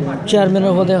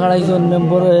 চেয়ারম্যানের পদে খাড়াইছেন,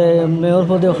 মেয়র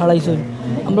পদেও খাড়াইছেন।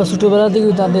 আমরা ছোটোবেলা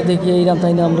থেকেও তাদের দেখি এইরাম,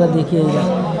 তাই না আমরা দেখি এইরাম।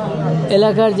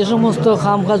 এলাকার যে সমস্ত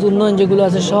কাম কাজ উন্নয়ন যেগুলো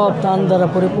আছে সব তার দ্বারা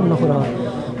পরিপূর্ণ করা হয়।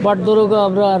 বাটদরগা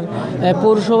আমরা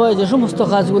পৌরসভায় যে সমস্ত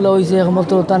কাজগুলো হয়েছে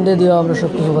একমাত্র তান্ডে দিয়েও আমরা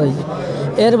সব কিছু পাইছি।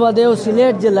 এর বাদেও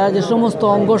সিলেট জেলার যে সমস্ত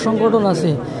অঙ্গ সংগঠন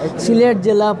আছে, সিলেট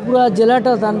জেলা পুরা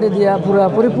জেলাটা তান্ডে দিয়া পুরা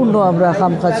পরিপূর্ণ আমরা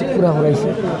কাম কাজ পুরা করাইছি।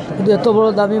 কিন্তু এত বড়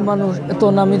দামি মানুষ, এত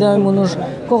নামি দামি মানুষ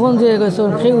কখন যে গেছেন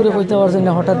সেই উড়ে কইতে পারছেন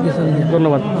না, হঠাৎ গেছেন।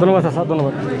 ধন্যবাদ স্যার,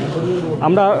 ধন্যবাদ।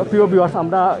 আমরা প্রিয় ভিউয়ার্স,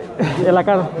 আমরা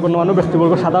এলাকার গণ্যমান্য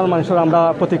ব্যক্তিবর্গ সাধারণ মানুষের আমরা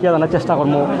প্রতিক্রিয়া জানার চেষ্টা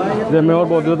করবো যে মেয়র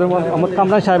বদরুদ্দিন আহমেদ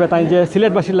কামরান সাহেব তাই যে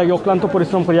সিলেটবাসীর লাগে অক্লান্ত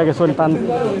পরিশ্রম করিয়া গেছেন, তার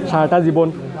সারাটা জীবন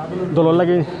দলের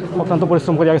লাগে অক্লান্ত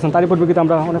পরিশ্রম করিয়া গেছেন। তারই পরিপ্রেক্ষিতে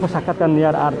আমরা অনেক সাক্ষাৎকার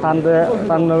নিয়ার আর তার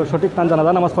সঠিক তান জানা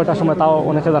নামাজ কয়টার সময় তাও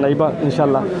অনেকে জানাইবা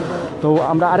ইনশাল্লাহ। তো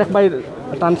আমরা আরেক ভাই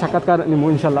তার সাক্ষাৎকার নিব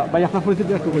ইনশাল্লাহ। ভাই আপনার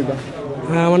পরিচিতি একটু কইবা?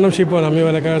 হ্যাঁ, আমার নাম শিবন, আমি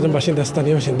এলাকার একজন বাসিন্দা,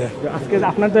 স্থানীয় বাসিন্দা। আজকে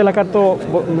আপনার তো এলাকার তো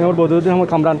মেয়র বদরুদ্দিন আহমেদ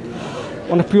কামরান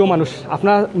অনেক প্রিয় মানুষ,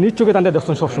 আপনার নিজ চোখে তাদের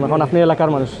দেখছেন সবসময়, কারণ আপনি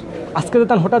এলাকার মানুষ। আজকে যে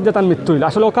তার হঠাৎ যে তার মৃত্যু হইল,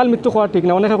 আসলে অকাল মৃত্যু হওয়া ঠিক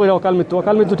না, অনেকে করে অকাল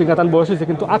মৃত্যু ঠিক না, তার বয়স হয়েছে,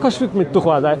 কিন্তু আকস্মিক মৃত্যু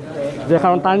হওয়া যায় যে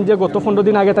কারণ তার যে গত 15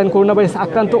 দিন আগে তার করোনা ভাইরাস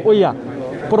আক্রান্ত হইয়া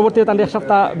পরবর্তীতে তাদের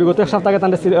বিগত এক সপ্তাহে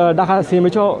তাদের ঢাকা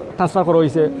সিএমএইচও ট্রান্সফার করা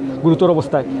হয়েছে গুরুতর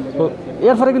অবস্থায়। তো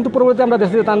এর ফলে কিন্তু পরবর্তীতে আমরা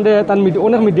দেখছি তার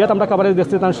অনেক মিডিয়াত আমরা কাভারেজ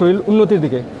দেখছি তার শরীর উন্নতির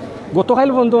দিকে। গতকাল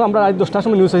পর্যন্ত আমরা রাত 10টার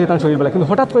সময় নিউজ আছে তার শরীর বেলা, কিন্তু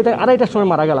হঠাৎ করে তাই 2:30টার সময়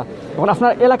মারা গেল। তখন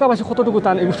আপনার এলাকাবাসী কতটুকু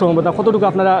তার এই সমবেদনা, কতটুকু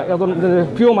আপনারা একজন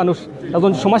প্রিয় মানুষ,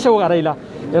 একজন সমাজসেবক হারাইলা,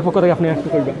 এর পক্ষ থেকে আপনি একটু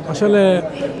কইবেন? আসলে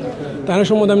তার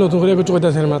সম্বন্ধে আমি নতুন করে কিছু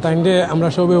কইতেছি না, তাই আমরা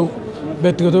সবেও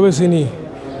ব্যক্তিগতভাবে চিনি।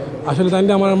 আসলে তাই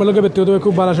আমার লোকের ব্যক্তিগতভাবে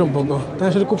খুব ভালো সম্পর্ক। তাই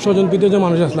আসলে খুব স্বজনপ্রীত যে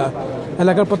মানুষ আসলা,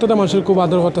 এলাকার প্রত্যেকটা মানুষের খুব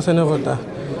আদর করতা, স্নেহ করতা।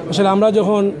 আসলে আমরা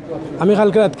যখন আমি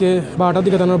কালকে রাতকে 12টার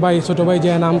দিকে তার ভাই ছোটো ভাই যে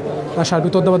নাম তার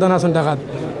সার্বিক তত্ত্বাবধান আছেন টাকাত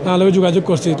তাহলে যযোগ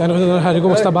করছি তার শারীরিক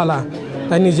অবস্থা বালা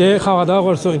তাই নিজে খাওয়া দাওয়া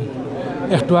করছেন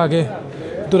একটু আগে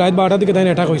তো রাত 12টার দিকে তাই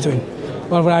এটা কইছেন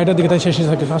তারপর 8টার দিকে তাই শেষ হয়ে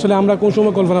থাকে আসলে আমরা কোন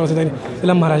সময় কল্পনা করছি তাই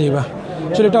এলাম মারা যাইবা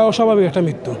আসলে এটা অস্বাভাবিক একটা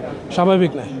মৃত্যু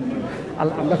স্বাভাবিক নয়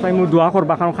আমরা চাই দোয়া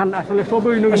করবা কারণ খান আসলে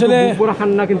সবই আসলে বুক খান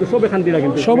না কিন্তু সবে খান দিলা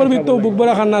কিন্তু সবার ভিতর বুক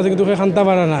ভরা খান্না আছে কিন্তু খান্তা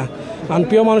পারে না কারণ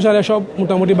প্রিয় মানুষ আর সব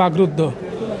মোটামুটি বাকরুদ্ধ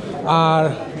আর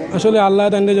আসলে আল্লাহ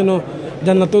তাদের জন্য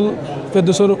জান্নাতুল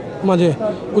ফেরদৌসের মাঝে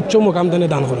উচ্চ মুকাম তাদের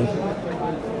দান করেন।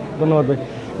 ধন্যবাদ ভাই,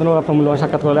 ধন্যবাদ আপনার মূল্যবান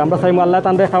সাক্ষাৎ করলে। আমরা চাইবো আল্লাহ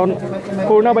তাদের কারণ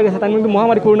করোনা ভাইরাস তাই কিন্তু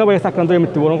মহামারী করোনা ভাইরাস আক্রান্ত হয়ে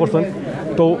মৃত্যুবরণ করছেন।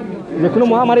 তো যে কোনো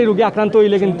মহামারী রোগী আক্রান্ত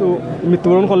হইলে কিন্তু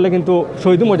মৃত্যুবরণ করলে কিন্তু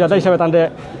শহীদ মর্যাদা হিসাবে তাদের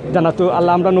জানাতো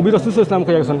আল্লাহ আমরা নবী রাসূল সাল্লাল্লাহু আলাইহি ওয়াসাল্লাম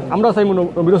কয়ে গেছেন। আমরা চাইবো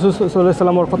নবী রাসূল সাল্লাল্লাহু আলাইহি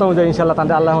ওয়াসাল্লামের কথা অনুযায়ী ইনশাআল্লাহ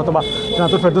তাদের আল্লাহ হয়তো বা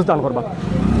জান্নাতুল ফেরদৌস দান করবা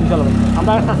ইনশাআল্লাহ।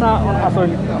 আমরা চাচা আসলে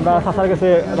আমরা চাচার কাছে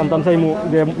জানতাম চাইমু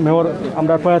যে মেয়র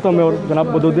আমরা প্রয়াত মেয়র জনাব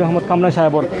উদ্দিন আহমদ কামরান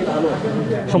সাহেবর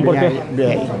সম্পর্কে।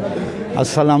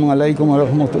 আসসালামু আলাইকুম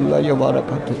রহমতুল্লাহ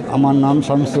বারাকাতু। আমার নাম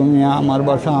শামসু মিয়া, আমার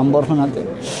বাসা আম্বরখানাতে।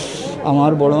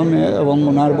 আমার বড় মেয়ে এবং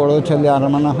ওনার বড় ছেলে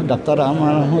ডাক্তার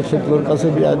আরমান আহমদ শিবলুর কাছে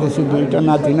বিয়া দিয়েছি। 2টা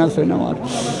নাতিন আছেন আমার।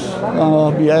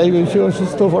 বিয়ায় বেশি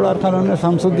অসুস্থ পড়ার কারণে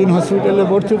শামসুদ্দিন হসপিটালে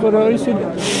ভর্তি করা হয়েছিল।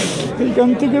 এইখান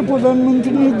থেকে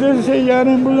প্রধানমন্ত্রীর নির্দেশে এয়ার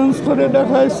অ্যাম্বুলেন্স করে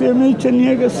ঢাকায় সিএমএইচে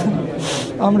নিয়ে গেছেন।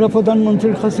 আমরা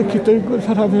প্রধানমন্ত্রীর কাছে কৃতজ্ঞ,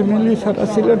 সারা ফ্যামিলি, সারা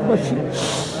সিলেটবাসী,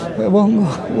 এবং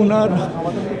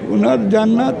উনার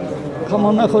জান্নাত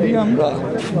কামনা করি আমরা।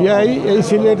 বিয়াই এই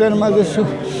সিলেটের মাঝে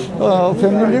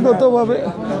ফ্যামিলিগতভাবে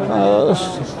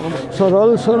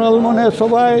সরল মনে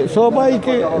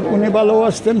সবাইকে উনি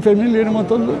ভালোবাসতেন। ফ্যামিলির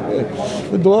মতো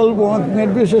দল মত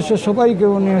নির্বিশেষে সবাইকে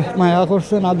উনি মায়া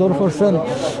করছেন, আদর করছেন।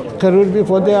 কারোর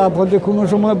বিপদে আপদে কোনো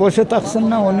সময় বসে থাকছেন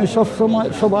না, উনি সবসময়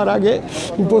সবার আগে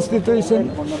উপস্থিত হয়েছেন।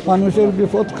 মানুষের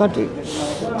বিপদ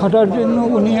খাটার জন্য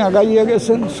উনি আগাইয়া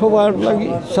গেছেন সবার লাগি।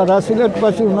 সারা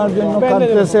সিলেটবাসী ওনার জন্য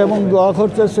কাঁদতেছে এবং দোয়া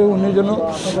করতেছে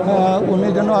উনি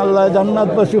যেন আল্লাহ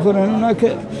জান্নাতবাসী করেন ওনাকে।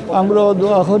 আমরাও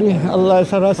দোয়া করি আল্লাহ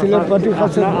সারা সিলেটবাসীর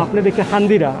কাছে। আপনি দেখে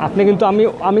খান্দিরা আপনি কিন্তু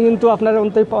আমি কিন্তু আপনার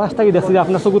অন্তত পাশ থেকে দেখছি যে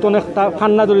আপনার চকুত অনেকটা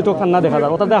খান্না জড়িত খান্না দেখা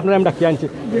যায়। ওটাতে আপনার আমি ডাকিয়ে আনছি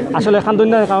আসলে খান্দন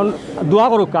না, কারণ দোয়া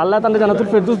করুক আল্লাহ তাদের জান্নাতুল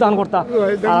ফেরদৌস দান করতা।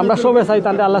 আর আমরা সবাই চাই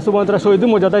তাদের আল্লাহ সুবহানাহু ওয়া তাআলা শহীদ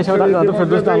মর্যাদা হিসাবে জান্নাতুল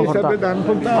ফেরদৌস দান করতা।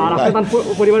 আর আপনার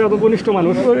পরিবারের অত ঘনিষ্ঠ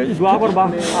মানুষ দোয়া করবা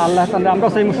আল্লাহ তাদের। আমরা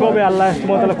চাই সবাই আল্লাহ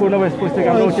সুবহানাহু ওয়া তাআলা করোনা ভাইরাস পরিস্থিতি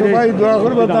আমরা সবাই দোয়া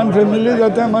করবা তার ফ্যামিলি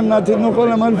যাতে আমার নাতি নকল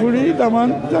আমার ফুড়ি তামান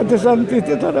যাতে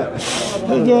শান্তিতে তারা।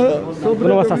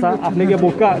 ধন্যবাদ চাচা, আপনি গিয়ে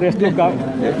বুকা রেস্ট বুকা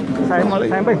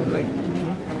ভাই।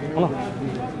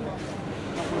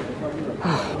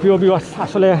 প্রিয় ভিউয়ার্স,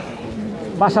 আসলে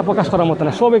ভাষা প্রকাশ করার মতো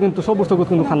না। সবে কিন্তু সব বস্তু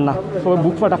কিন্তু খান না, সবাই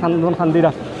বুক ফাটা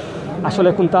খান্দিরা আসলে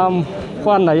কোনটাম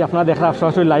কোয়ার নাই। আপনারা দেখা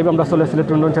সরাসরি লাইভ আমরা চলে সিলেট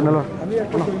টুন্ডন চ্যানেলের।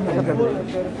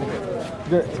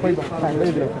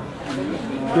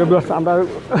 প্রিয় ভিউয়ার্স, আমরা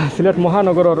সিলেট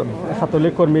মহানগরের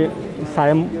ছাত্রলীগ কর্মী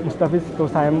সায়েম মুস্তাফিজ। তো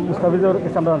সায়েম মুস্তাফিজের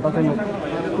কাছে আমরা জানতে চাইব,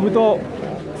 তুমি তো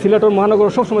সিলেটের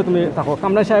মহানগর সবসময় তুমি থাকো,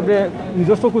 কামরান সাহেবরে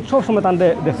নিজস্ব সবসময়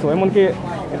তাঁদের দেখছো, এমনকি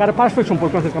এখানে পারস্পরিক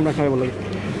সম্পর্ক আছে কামরান সাহেব বলে।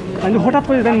 কিন্তু হঠাৎ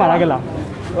করে যেন মারা গেলা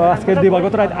আজকে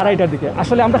দিবাগত রাত 2:30টার দিকে,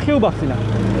 আসলে আমরা কেউ ভাবছি না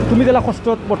তুমি যেটা কষ্ট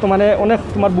বর্তমানে অনেক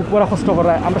তোমার বুক ভরা কষ্ট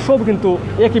করায়, আমরা সব কিন্তু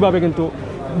একইভাবে কিন্তু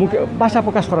মুখে ভাষা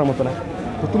প্রকাশ করার মতো না।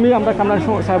 তো তুমি আমরা কামরান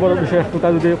সাহেবের বিষয়ে একটু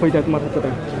যদি কইতা তোমার ক্ষেত্রে।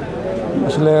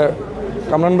 আসলে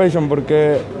কামরান ভাই সম্পর্কে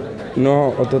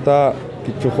অতটা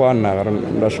কিছু হওয়ার না, কারণ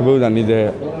আমরা সবেও জানি যে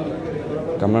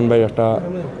কামরান ভাই একটা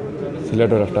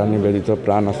সিলেটের একটা নিবেদিত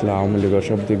প্রাণ আসলে আওয়ামী লীগের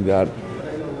সব দিক দিয়ে। আর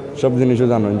সব জিনিসও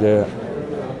জানেন যে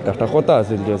একটা কথা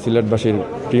আছে যে সিলেটবাসীর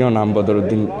প্রিয় নাম বদর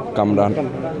উদ্দিন কামরান।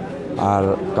 আর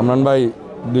কামরান ভাই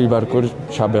 2বার করে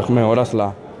সাবেক মেয়র আসলা,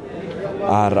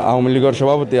 আর আওয়ামী লীগের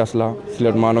সভাপতি আসলা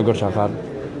সিলেট মহানগর শাখার,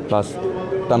 প্লাস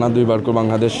টানা 2বার করে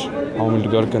বাংলাদেশ আওয়ামী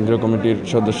লীগের কেন্দ্রীয় কমিটির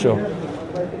সদস্য।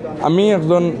 আমি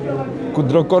একজন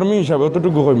ক্ষুদ্র কর্মী হিসাবে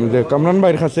অতটুকু কইম যে কামরান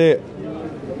ভাইয়ের কাছে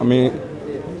আমি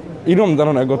এই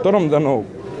রমজানও না, গত রমজানও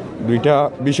 2টা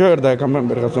বিষয়ের দায় কামরান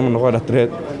ভাইয়ের কাছে মনে হয় রাত্রে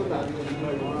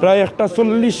প্রায়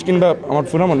 1:40 কিংবা আমার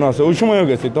পুরা মনে আছে ওই সময়ও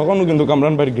গেছি, তখনও কিন্তু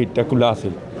কামরান ভাইয়ের গেটটা খোলা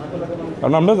আছিল।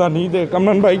 কারণ আমরা জানি যে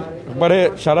কামরান ভাই একবারে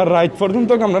সারা রাত পর্যন্ত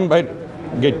কামরান ভাইয়ের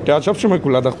গেটটা সবসময়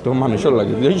খোলা থাকতো মানুষের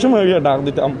লাগে। যেই সময় ডাক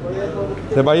দিতাম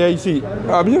যে ভাই আইসি,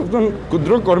 আমি একজন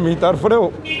ক্ষুদ্র কর্মী, তারপরেও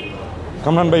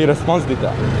কামরান ভাই রেসপন্স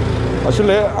দিতাম।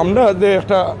 আসলে আমরা যে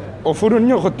একটা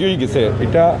অপূরণীয় ক্ষতি হয়ে গেছে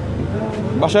এটা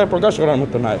ভাষায় প্রকাশ করার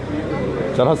মতো নয়।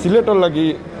 যারা সিলেটের লাগি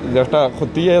যে একটা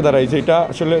ক্ষতি হয়ে দাঁড়াইছে এটা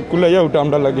আসলে কুলাইয়া ওটা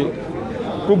আমরা লাগি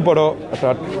খুব বড় একটা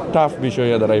টাফ বিষয়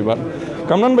হয়ে দাঁড়াইবার।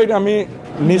 কামরান ভাইটা আমি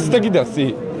নিজ থেকে যাচ্ছি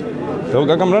তো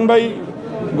কামরান ভাই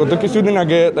গত কিছুদিন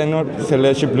আগে তাই ছেলে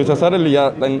শিবলু চাচারে লিয়া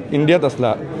তাই ইন্ডিয়াত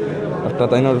আসলা, একটা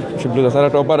তাইনোর শিবলু স্যার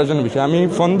একটা অপারেশনের বিষয় আমি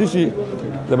ফোন দিছি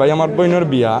যে ভাই আমার বোনের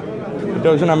বিয়া এটা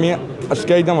হচ্ছে আমি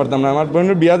আজকে আইতাম পারতাম না আমার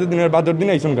বোনের বিয়া দিনের বাদর দিন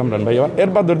আইসুন কামরান ভাই এর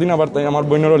বাদর দিন আবার তাই আমার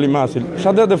বোনের অলিমা আসিল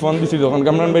সাথে সাথে ফোন দিছি যখন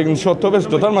কামরান ভাই কিন্তু সত্য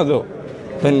ব্যস্ততার মাঝেও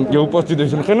তাই কেউ উপস্থিত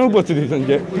হয়েছেন কেন উপস্থিত হয়েছেন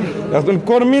যে একজন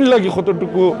কর্মীর লাগি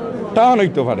কতটুকু টান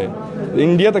হইতে পারে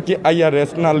ইন্ডিয়া থেকে আইয়া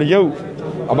রেস্ট না লিয়েও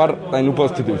আবার তাই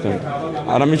উপস্থিত হয়েছেন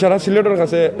আর আমি সারা সিলেটের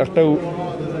কাছে একটা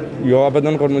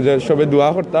আবেদন করবো যে সবে দোয়া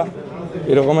করতা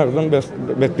এরকম একজন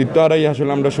ব্যক্তিত্ব আর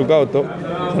আসলে আমরা শুকা হতো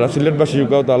সারা সিলেটবাসী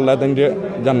শুকা হতো আল্লাহ তাই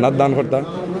জান্নাত দান করতা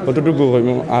কতটুকু হইব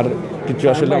আর কিছু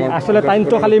আসলে আসলে তাই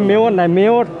তো খালি মেয়র নাই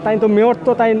মেয়র তাই তো মেয়র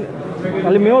তো তাই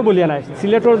খালি মেয়র বলিয়া নাই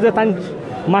সিলেটর যে তাই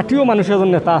মাটিও মানুষের এজন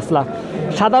নেতা আসলা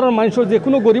সাধারণ মানুষের যে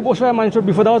কোনো গরিব অসহায় মানুষের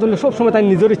বিপদ আওয়াজ হলে সবসময় তাই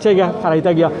নিজের ইচ্ছায় গিয়া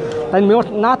হারাইতা গিয়া তাই মেয়র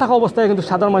না থাকা অবস্থায় কিন্তু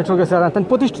সাধারণ মানুষের গেছে তাই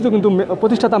প্রতিষ্ঠিত কিন্তু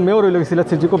প্রতিষ্ঠাতা মেয়র হয়ে গেছিল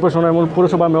সিটি কর্পোরেশনের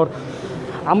পৌরসভা মেয়র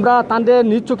আমরা তাদের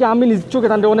নিজ চোখে আমি নিজ চোখে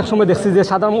তাদের অনেক সময় দেখছি যে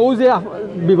সাধারণ ওই যে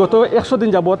বিগত 100 দিন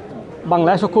যাবৎ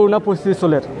বাংলাদেশে করোনা পরিস্থিতি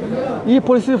চলে এই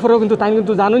পরিস্থিতির পরেও কিন্তু তাই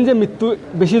কিন্তু জানেন যে মৃত্যু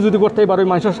বেশি যদি করতে পারে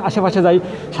মানুষের আশেপাশে যাই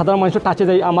সাধারণ মানুষের টাচে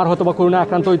যাই আমার হয়তো বা করোনা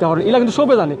আক্রান্ত হইতে পারে এগুলো কিন্তু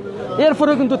সবে জানে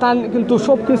এরপরেও কিন্তু তাই কিন্তু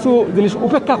সব কিছু জিনিস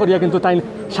উপেক্ষা করিয়া কিন্তু তাই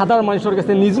সাধারণ মানুষের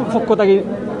কাছে নিজ পক্ষ থেকে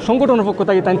সংগঠনের পক্ষ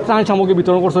থেকে তাই ত্রাণ সামগ্রী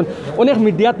বিতরণ করছেন অনেক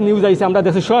মিডিয়াত নিউজ আইছে আমরা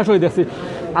দেখছি সরাসরি দেখছি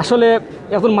আসলে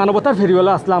এখন মানবতার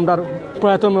ফেরিওয়ালা আসলে আমরা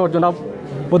প্রয়াত মেয়র জনাব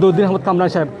উদ্দিন আহমদ কামরান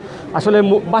সাহেব আসলে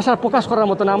বাসার প্রকাশ করার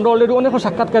মতো না আমরা অলরেডি অনেক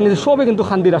সাক্ষাৎকার নিয়েছি সবে কিন্তু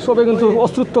খান্দিরা সবে কিন্তু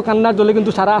অস্তিত্ব কান্নার জলে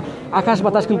কিন্তু সারা আকাশ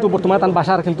বাতাস কিন্তু বর্তমানে তার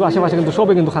বাসার কিন্তু আশেপাশে কিন্তু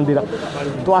সবে কিন্তু খান্দিরা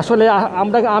তো আসলে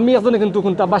আমি একজনে কিন্তু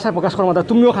বাসায় প্রকাশ করার মতো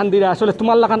তুমিও খান্দিরা আসলে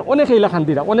তোমার লাগান অনেকে এইলা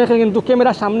খান্দিরা অনেকে কিন্তু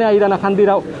ক্যামেরার সামনে আইরা না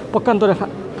খান্দিরা পক্ষান্তরে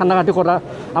কান্নাকাটি করা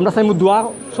আমরা চাই দোয়া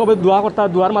সবে দোয়া করতা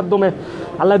দোয়ার মাধ্যমে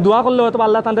আল্লাহ দোয়া করলে হয়তো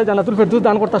আল্লাহ তাদের জান্নাতুল ফেরদৌস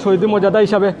দান করতা শহীদ মর্যাদা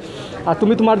হিসাবে আর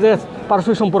তুমি তোমার যে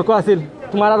পারস্পরিক সম্পর্ক আছিল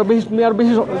তোমার আরও বেশি তুমি আরও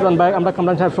বেশি জানবা আমরা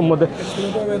কামরান সাহেব সম্বন্ধে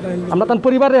আমরা তার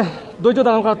পরিবারে ধৈর্য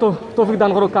দান করা তো তৌফিক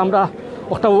দান করুক আমরা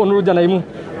একটা অনুরোধ জানাইমু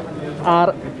আর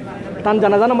তান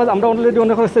জানা আমরা অলরেডি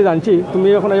অনেক কাছে জানছি তুমি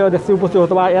এখন দেখছি উপস্থিত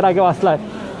হতো বা এর আগেও আসলায়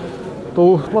তো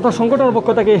প্রথম সংগঠনের পক্ষ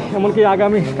থেকে এমনকি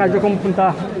আগামী কার্যক্রম কোনটা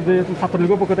যে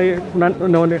ছাত্রলীগের পক্ষ থেকে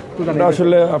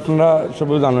আসলে আপনারা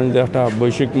সবাই জানেন যে একটা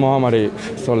বৈশ্বিক মহামারী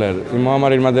চলে এই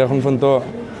মহামারীর মাঝে এখন পর্যন্ত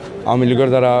আওয়ামী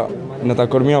লীগের যারা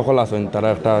নেতাকর্মী সকল আছেন তারা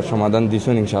একটা সমাধান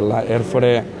দিচ্ছেন ইনশাল্লাহ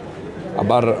এরপরে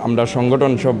আবার আমরা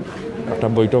সংগঠন সব একটা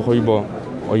বৈঠক হইব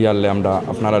ওইয়ারলে আমরা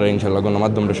আপনারা ইনশাল্লাহ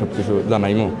গণমাধ্যমে সব কিছু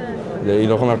জানাইমু যে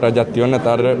এইরকম একটা জাতীয়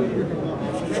নেতার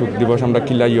সুখ দিবস আমরা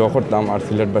কিলা করতাম আর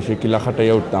সিলেটবাসী কিলা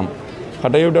খাটাইয়া উঠতাম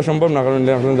খাটাইয়া উঠা সম্ভব না কারণ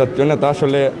জাতীয় নেতা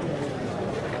আসলে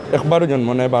একবারও জন্ম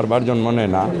নেয় বারবার জন্ম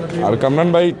নেয় না আর কামরান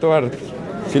ভাই তো আর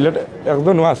সিলেট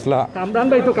একজনও আসলা কামরান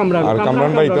ভাই তো কামরান আর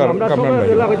কামরান ভাই তো আর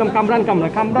কামরান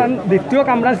ভাই কামরান দ্বিতীয়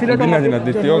কামরান সিলেট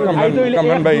দ্বিতীয়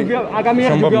কামরান ভাই আগামী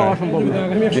সম্ভব না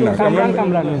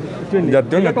কামরান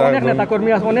জাতীয় নেতা অনেক নেতা কর্মী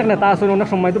আছে অনেক নেতা আছে অনেক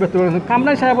সময় তো ব্যস্ত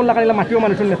কামরান সাহেব লাগাইলে মাটিও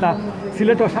মানুষের নেতা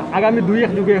সিলেট আগামী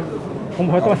 2-1 যুগে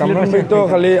কামরান ভাই তো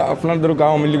খালি আপনাদের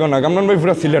আওয়ামী লীগ না কামরান ভাই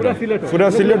পুরা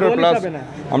সিলেটের প্লাস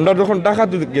আমরা যখন ঢাকা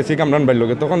গেছি কামরান ভাইয়ের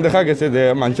লোকে তখন দেখা গেছে যে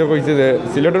মানুষ কইছে যে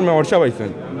সিলেটের মেয়র সাহেব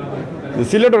আইছেন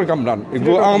সিলেটের কামরান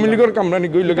এগু আওয়ামী লীগের কামরান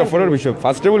এগুলো লোকে ফরের বিষয়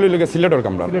ফার্স্টে বলে লোকে সিলেটের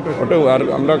কামরান ওটাও আর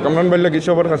আমরা কামরান ভাইয়ের লোক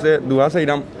সবার কাছে দোয়া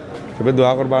চাইলাম সবে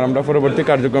দোয়া করবো আর আমরা পরবর্তী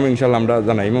কার্যক্রম ইনশাল্লাহ আমরা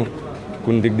জানাইমু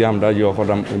কোন দিক দিয়ে আমরা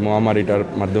করলাম এই মহামারীটার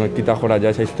মাধ্যমে কিতা করা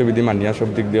যায় স্বাস্থ্যবিধি মানিয়া সব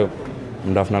দিক দিয়েও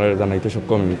আমরা আপনারা জানাইতে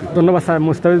সক্ষম। ধন্যবাদ স্যার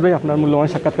মুস্তাফিজ ভাই আপনার মূল্যবান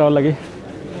সাক্ষাৎকার লাগে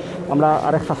আমরা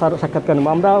আরেক সাসার সাক্ষাৎকার নেব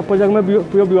আমরা পর্যায়ক্রমে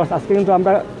প্রিয় বিবাস আজকে কিন্তু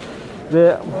আমরা যে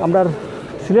আমরা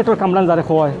সিলেটের কামরান যারে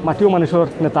হয় মাটিও মানুষের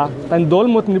নেতা তাই দল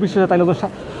মত নির্বিশেষে তাই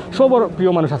সবর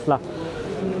প্রিয় মানুষ আসলা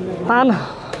তান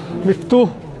মৃত্যু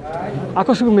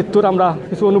আকস্মিক মৃত্যুর আমরা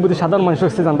কিছু অনুভূতি সাধারণ মানুষের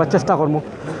কাছে জানবার চেষ্টা করবো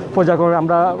পর্যায়ক্রমে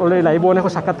আমরা অলরেডি লাইভ অনেক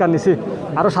সাক্ষাৎকার নিছি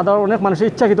আরও সাধারণ অনেক মানুষের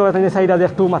ইচ্ছাকৃত তাই চাইরা যে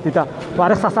একটু মাতিতা তো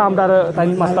আরেক চাষা আমরা তাই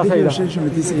মাত্রা চাইরা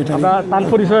আমরা তার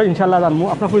পরিচয় ইনশাল্লাহ জানবো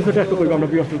আপনার পরিচয়টা একটু করবো আমরা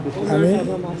আমি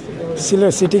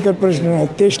সিলেট সিটি কর্পোরেশনের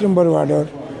 23 নম্বর ওয়ার্ডের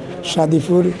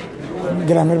সাদিপুর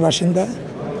গ্রামের বাসিন্দা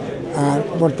আর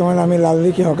বর্তমানে আমি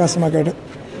লালদিঘি হকাস মার্কেট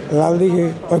লালদিঘি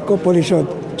ঐক্য পরিষদ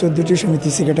 14টি সমিতি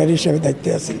সেক্রেটারি হিসেবে দায়িত্বে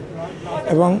আছি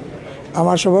এবং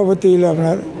আমার সভাপতি হল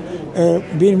আপনার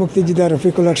বীর মুক্তিযোদ্ধা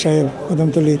রফিকুল হক সাহেব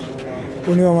কদমতলির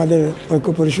উনিও আমাদের ঐক্য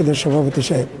পরিষদের সভাপতি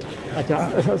সাহেব। আচ্ছা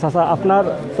চাচা আপনার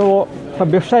তো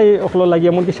ব্যবসায়ী ওগুলো লাগে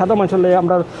এমনকি সাধারণ মানুষের লাগে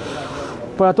আমরা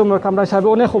প্রয়াত কামরান সাহেব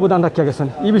অনেক অবদান রাখিয়া গেছেন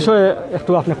এই বিষয়ে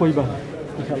একটু আপনি কইবা।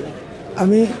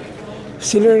 আমি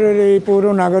সিলেটের এই পৌর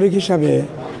নাগরিক হিসাবে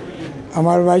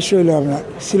আমার বাইশ হইল আপনার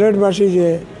সিলেটবাসী যে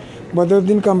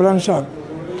বদরুদ্দিন কামরান সাহেব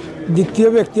দ্বিতীয়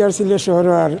ব্যক্তি আর সিলেট শহর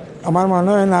আর আমার মনে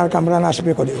হয় না আর কামরান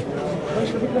আসবে করে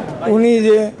উনি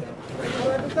যে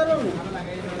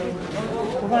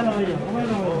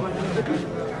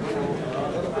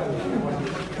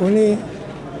উনি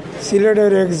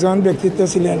সিলেটের একজন ব্যক্তিত্ব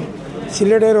ছিলেন,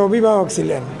 সিলেটের অভিভাবক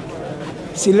ছিলেন।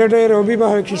 সিলেটের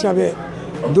অভিভাবক হিসাবে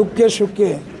দুঃখে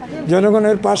সুখে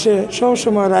জনগণের পাশে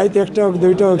সবসময়, রাইত একটা হোক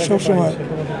দুইটা হোক সবসময়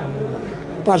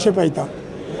পাশে পাইতাম।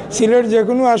 সিলেট যে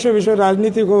কোনো আসে বিষয়,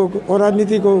 রাজনীতিক হোক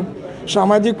অরাজনীতিক হোক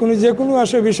সামাজিক কোনো যে কোনো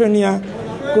আসে বিষয় নিয়ে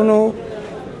কোনো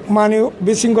মানে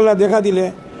বিশৃঙ্খলা দেখা দিলে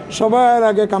সবার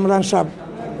আগে কামরান সাহেব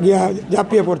গিয়া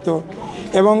ঝাঁপিয়ে পড়তো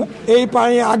এবং এই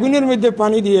পানি আগুনের মধ্যে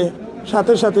পানি দিয়ে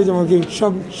সাথে সাথে যেমন কি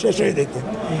সব শেষ হয়ে যেত।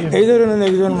 এই ধরনের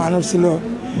একজন মানুষ ছিল।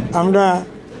 আমরা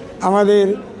আমাদের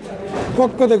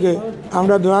পক্ষ থেকে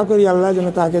আমরা দোয়া করি আল্লাহ যেন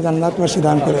তাকে জান্নাতবাসী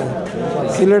দান করেন।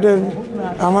 সিলেটের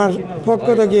আমার পক্ষ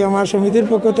থেকে, আমার সমিতির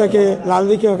পক্ষ থেকে,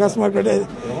 লালদিঘি হকাস মার্কেটের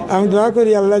আমি দোয়া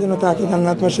করি আল্লাহ যেন তাকে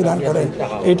জান্নাতবাসী দান করেন।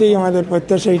 এটাই আমাদের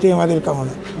প্রত্যাশা, এটাই আমাদের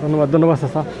কামনা। ধন্যবাদ, ধন্যবাদ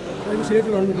চাচা।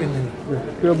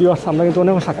 প্রিয় ভিউয়ার্স, আমরা কিন্তু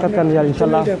অনেক সাক্ষাৎকার নিয়ে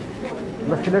ইনশাল্লাহ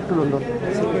সিলেট টু লন্ডন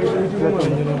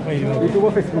ইউটিউব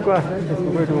ফেসবুকও আছে,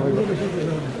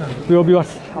 প্রিয়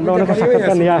ভিউয়ার্স আমরা অনেক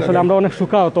সাক্ষাৎকার নিয়ে আসলে আমরা অনেক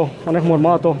সুখাহত, অনেক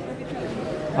মর্মাহত।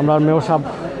 আমরা মেয়র সাহেব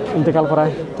ইন্তেকাল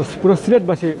করায় তো পুরো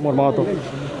সিলেটবাসী মর্মাহত।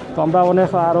 তো আমরা অনেক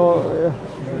আরও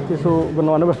কিছু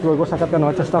গণ্যমান্য ব্যক্তিবর্গ সাক্ষাৎকার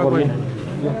নেওয়ার চেষ্টা করব।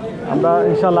 আমরা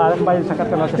ইনশাল্লাহ আরেক ভাই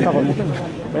সাক্ষাৎকার নেওয়ার চেষ্টা করবো।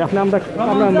 ভাই আপনি আমরা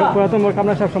পুরাতন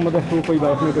কামরান সাহেব সম্বন্ধে একটু কইবা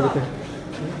আপনি কবিতে।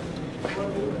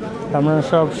 কামরান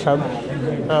সাহেব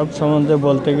সম্বন্ধে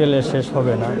বলতে গেলে শেষ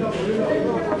হবে না,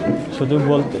 শুধু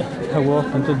বলতে থাকবো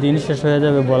কিন্তু দিন শেষ হয়ে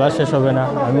যাবে, বলা শেষ হবে না।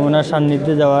 আমি ওনার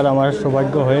সান্নিধ্যে যাওয়ার আমার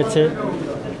সৌভাগ্য হয়েছে।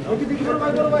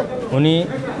 উনি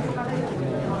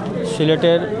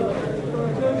সিলেটের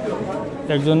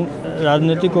একজন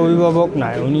রাজনৈতিক অভিভাবক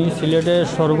নয়, উনি সিলেটের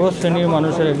সর্বশ্রেণীর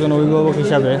মানুষের একজন অভিভাবক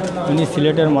হিসাবে উনি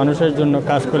সিলেটের মানুষের জন্য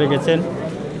কাজ করে গেছেন।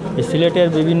 এই সিলেটের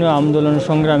বিভিন্ন আন্দোলন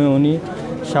সংগ্রামে উনি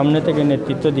সামনে থেকে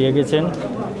নেতৃত্ব দিয়ে গেছেন।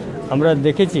 আমরা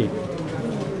দেখেছি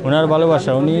ওনার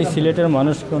ভালোবাসা। উনি সিলেটের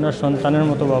মানুষকে ওনার সন্তানের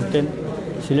মতো ভাবতেন,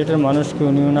 সিলেটের মানুষকে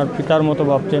উনি ওনার পিতার মতো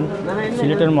ভাবতেন,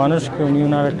 সিলেটের মানুষকে উনি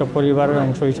ওনার একটা পরিবারের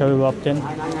অংশ হিসাবে ভাবতেন।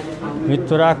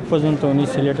 মৃত্যুর আগ পর্যন্ত উনি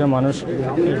সিলেটের মানুষ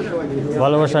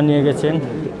ভালোবাসা নিয়ে গেছেন।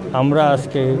 আমরা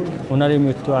আজকে ওনারই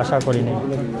মৃত্যু আশা করিনি।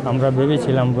 আমরা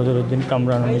ভেবেছিলাম বদরুদ্দিন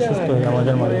কামরান উনি সুস্থ হয়ে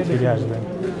আমাদের মাঝে ফিরে আসবেন।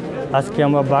 আজকে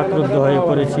আমরা বাকরুদ্ধ হয়ে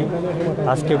পড়েছি।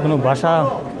 আজকে কোনো ভাষা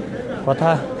কথা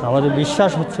আমাদের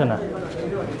বিশ্বাস হচ্ছে না,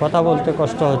 কথা বলতে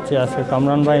কষ্ট হচ্ছে। আজকে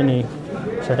কামরান ভাই নেই,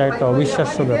 সেটা একটা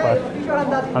অবিশ্বাস্য ব্যাপার।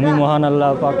 আমি মহান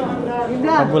আল্লাহ পাক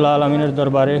রব্বুল আলামিনের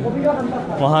দরবারে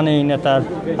মহান এই নেতার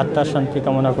আত্মার শান্তি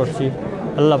কামনা করছি।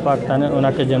 আল্লাহ পাক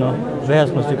ওনাকে যেন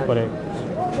বেহেশত নসিব করে।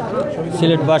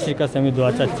 সিলেটবাসীর কাছে আমি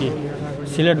দোয়া চাচ্ছি।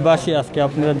 সিলেটবাসী আজকে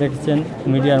আপনারা দেখছেন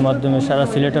মিডিয়ার মাধ্যমে সারা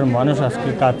সিলেটের মানুষ আজকে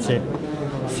কাঁদছে,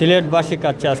 সিলেটবাসী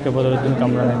কাঁদছে আজকে বদরুদ্দিন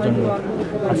কামরানের জন্য।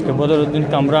 আজকে বদরুদ্দিন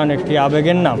কামরান একটি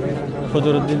আবেগের নাম,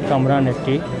 বদরুদ্দিন কামরান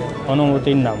একটি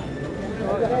অনুমতির নাম।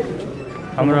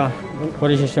 আমরা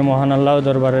পরিশেষে মহান আল্লাহ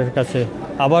দরবারের কাছে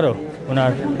আবারও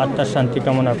ওনার আত্মার শান্তি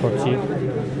কামনা করছি।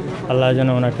 আল্লাহ যেন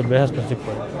ওনাকে বেহেশত নসিব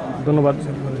করে। ধন্যবাদ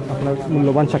আপনার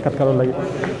মূল্যবান সাক্ষাৎকারও লাগে।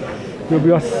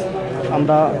 ভিউয়ার্স,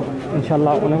 আমরা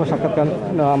ইনশাল্লাহ অনেক সাক্ষাৎকার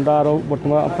আমরা আরও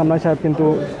বর্তমান কামরান সাহেব কিন্তু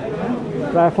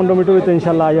প্রায় 15 মিনিট হইতে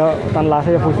ইনশাল্লাহ তার লাশ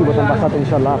আইয়া পৌঁছব তার বাসাতে।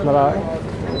 ইনশাল্লাহ আপনারা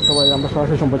সবাই আমরা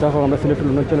সরাসরি সম্প্রচার করব আমরা সিলেট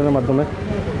লন্ডন চ্যানেলের মাধ্যমে।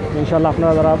 ইনশাল্লাহ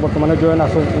আপনারা যারা বর্তমানে জয়েন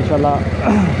আসুন ইনশাল্লাহ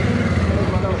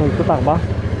চলতে থাকবা।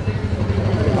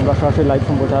 আমরা সরাসরি লাইভ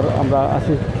সম্প্রচার আমরা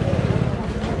আছি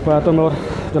প্রয়াত মেয়র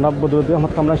জনাব বদরুদ্দিন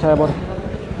আহমদ কামরান সাহেবের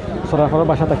সরাসরি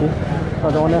বাসা থাকি।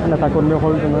 তাদের অনেক নেতাকর্মী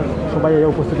হল সবাই এই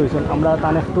উপস্থিত হয়েছেন। আমরা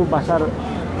তার একটু বাসার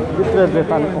ভিতরে যে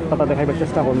তার অক্টাটা দেখাইবার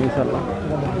চেষ্টা করব ইনশাল্লাহ।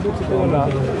 আমরা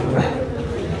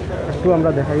একটু আমরা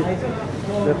দেখাই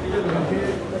যে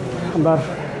আমরা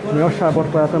মেয়র সাহেবর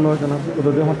প্রয়াত মেয়র জনাব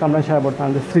বদরুদ্দিন আহমদ কামরান সাহেবর তার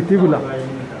যে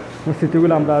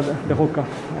স্মৃতিগুলো আমরা দেখো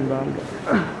আমরা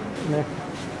অনেক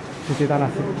স্মৃতিদান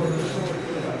আছে।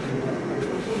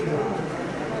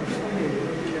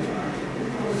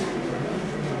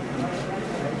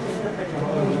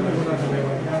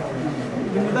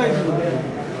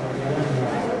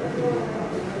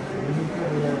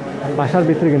 বাসার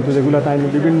ভিতরে কিন্তু যেগুলো তাই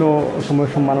বিভিন্ন সময়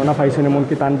সম্মাননা পাইছেন,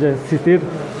 এমনকি তার যে স্মৃতির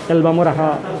অ্যালবামও রাখা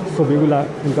ছবিগুলা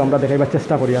কিন্তু আমরা দেখাইবার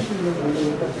চেষ্টা করি। আর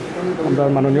আমরা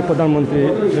মাননীয় প্রধানমন্ত্রী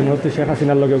জননেত্রী শেখ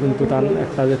হাসিনার লগেও কিন্তু তার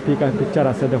একটা যে পিকচার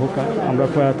আছে দেখো আমরা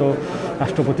প্রয়াত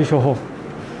রাষ্ট্রপতি সহ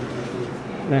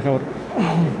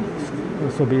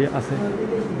ছবি আছে।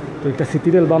 তো একটা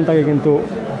স্মৃতির অ্যালবাম তাকে কিন্তু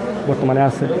বর্তমানে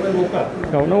আছে,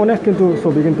 কারণ অনেক কিন্তু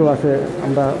ছবি কিন্তু আছে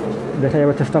আমরা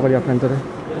দেখাইবার চেষ্টা করি আপনাদের।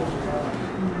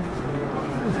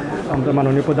 আমরা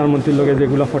মাননীয় প্রধানমন্ত্রীর লগে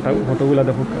যেগুলো ফটোগুলো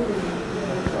দেখো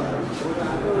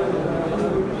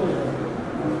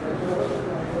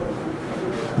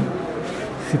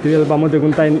স্মৃতির অ্যালবামও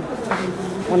দেখুন তাই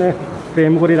অনেক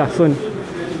প্রেম করে রাখছেন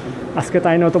আজকে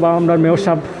তাই নয়তো বা আমরা মেয়র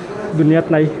সাহেব দুনিয়াত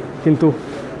নাই, কিন্তু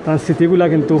তার স্মৃতিগুলা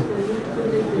কিন্তু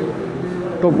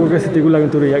টকবকে স্মৃতিগুলা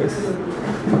কিন্তু রইয়া গেছে,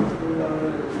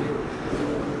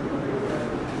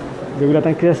 যেগুলো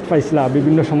তাই ক্রেস্ট পাইছিলা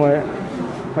বিভিন্ন সময়ে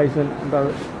পাইছেন, তার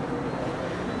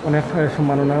অনেক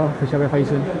সম্মাননা হিসাবে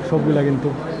পাইছেন, সবগুলা কিন্তু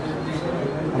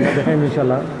আমরা দেখাই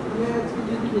ইনশাল্লাহ।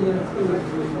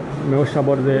 মেয়র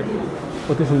সাহেবের যে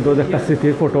অতি সুন্দর একটা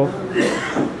স্মৃতির ফটো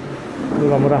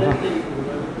আমরা রাখা।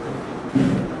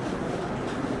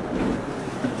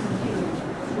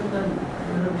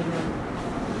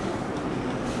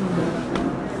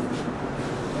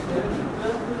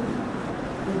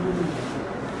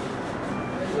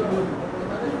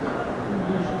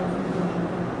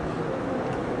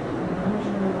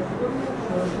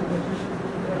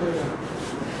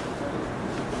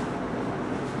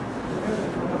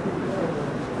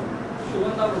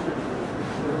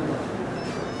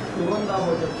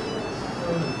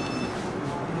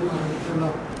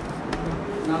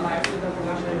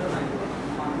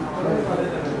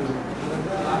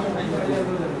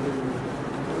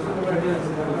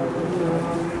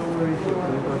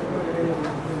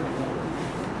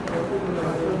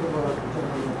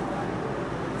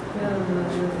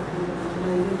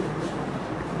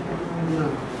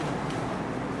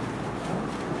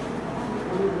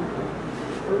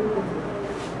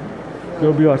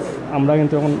 ভিউয়ার্স, আমরা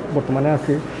কিন্তু এখন বর্তমানে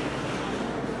আছি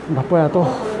প্রয়াত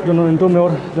জননীত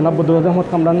মেয়র জনাব বদর আহমদ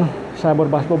কামরান সাহেবের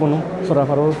বাসভবন,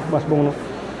 সরাফারোর বাসভবন।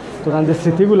 তো তার যে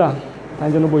স্মৃতিগুলা তাই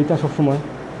জন্য বইটা সবসময়,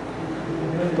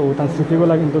 তো তার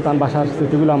স্মৃতিগুলা কিন্তু তার বাসার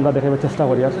স্মৃতিগুলো আমরা দেখাবার চেষ্টা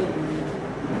করি। আর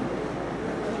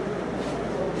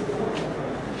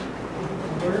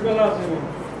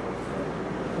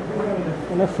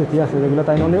অনেক স্মৃতি আছে যেগুলো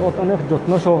তাই অনেক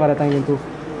যত্ন সহকারে তাই কিন্তু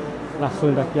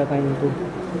রাখছেন রাখিয়া, তাই কিন্তু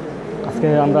আজকে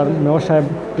আমরা মেয়র সাহেব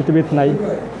পৃথিবীত নাই,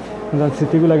 কিন্তু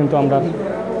স্মৃতিগুলো কিন্তু আমরা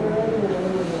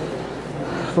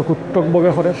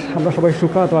টকবগে করে আমরা সবাই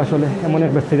সুখাহত। আসলে এমন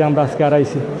এক ব্যক্তি যে আমরা আজকে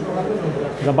আড়াইছি,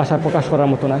 যা বাসায় প্রকাশ করার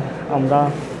মতো নয়। আমরা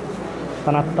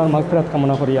তার আত্মার মাগফিরাত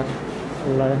কামনা করি,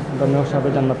 আল্লাহ আমরা মেয়র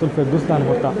সাহেবের জান্নাতুল ফেরদৌস দান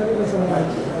করতাম।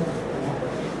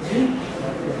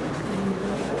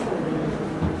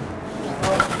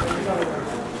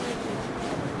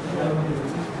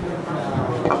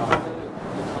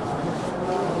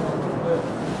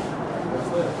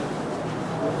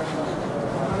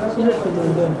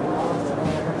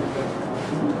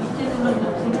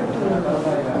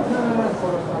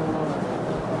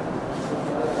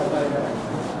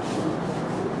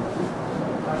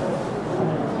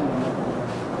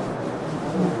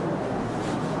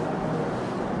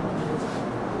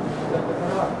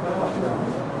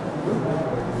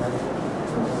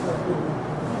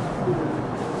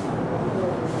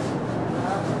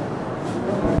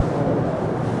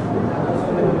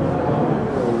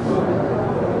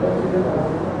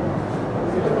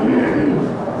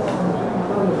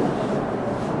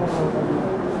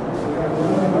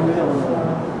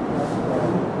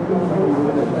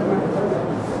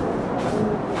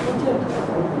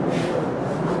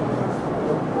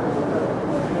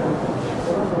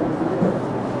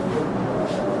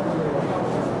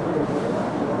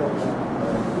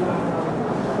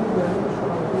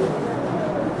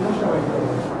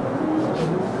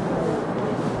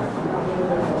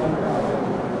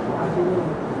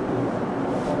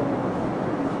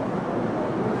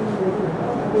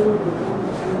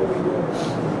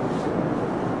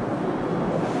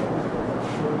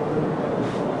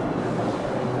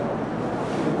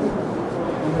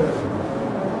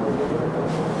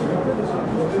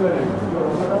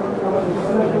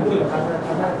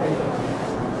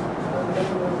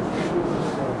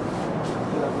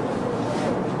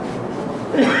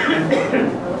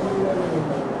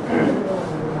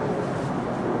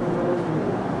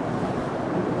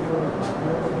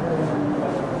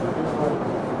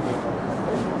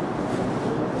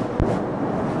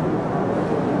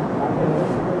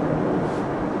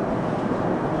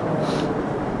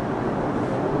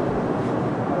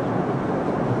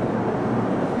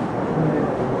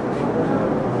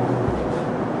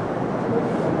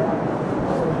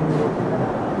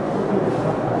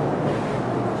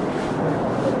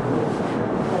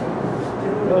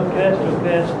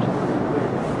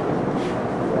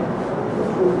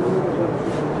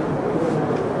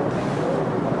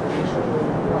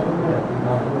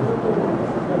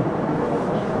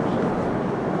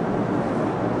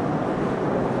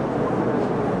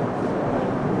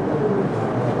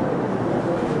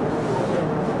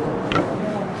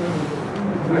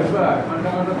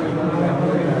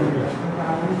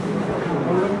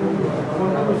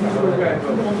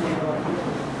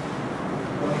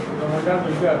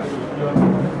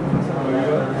 আসসালামু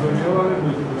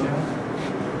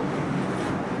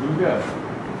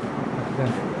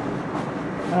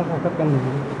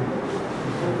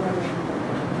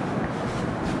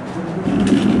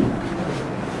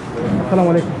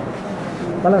আলাইকুম,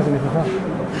 ভালো আছেন স্যার?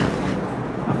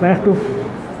 আপনার একটু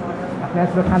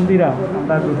আসলে খান্দিরা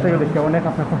আমরা দূর থেকে দেখি অনেক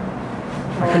আপনার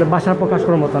আসলে বাসা প্রকাশ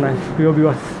করার মতো নয়। প্রিয়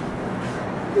ভিউয়ার্স,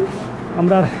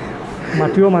 আমরা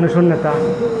মাটিও মানুষের নেতা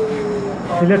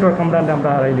সিলেটর কামরানরে আমরা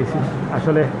হারাই দিয়েছি।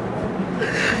 আসলে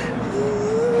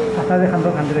আপনাদের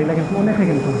খান্দিরা এগুলা কিন্তু অনেকে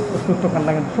কিন্তু অসুস্থ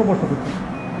কান্দা কিন্তু সব অসুস্থ।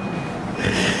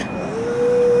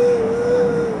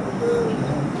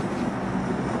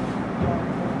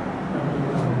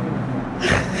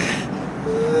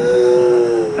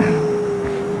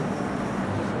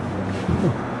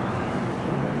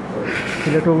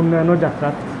 সিলেটের উন্নয়নের যাত্রা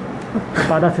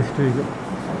বাধা সৃষ্টি হয়ে গেল।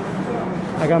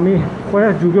 আগামী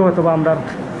কয়েক যুগে হয়তো বা আমরা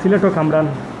সিলেটও কামরান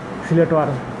সিলেটও আর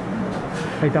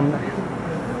হইতাম না।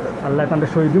 আল্লাহ তাদের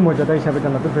শহীদ মর্যাদা হিসাবে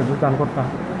জান্নাতুল ফেরদৌস দান করতাম।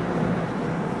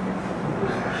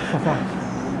 আচ্ছা,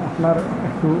 আপনার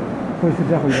একটু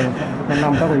পরিস্থিতিটা হয়ে গেল, আপনার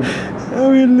নামটা হয়ে গেল?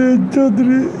 আমি লেজ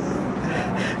চৌধুরী,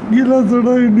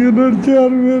 গিলাচড়া ইউনিয়নের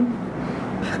চেয়ারম্যান।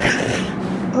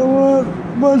 আমার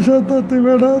বাসা তাতে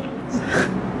বেড়াত।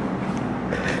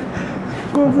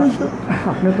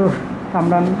 আপনি তো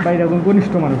কামরান বাইরে একজন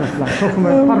ঘনিষ্ঠ মানুষ আসলাম,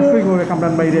 সবসময় পারস্পরিকভাবে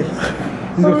কামরান বাইরে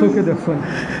চোখে দেখছেন।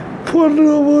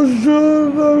 15 বছর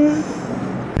আমি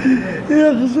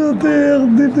একসাথে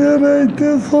একদিনে রাইতে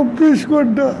 24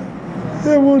 ঘন্টা,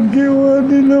 এমনকি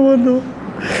 111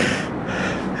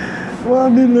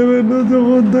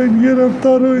 যখন তাই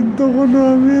গ্রেপ্তার হই তখনও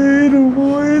আমি এইরকম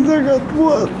এই জায়গা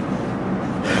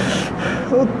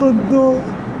অত্যন্ত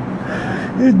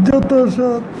ইজ্জতের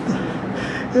সাথে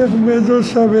এক মেজর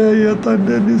সাহেব আইয়া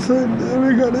তান্ডে নিছেন, আমি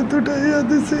গাড়ি তুটাইয়া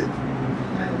দিছি।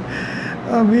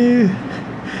 আমি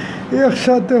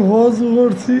একসাথে হজ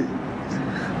করছি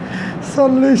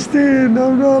 40 দিন।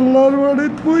 আমরা আল্লাহর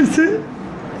বাড়িতে বইছি,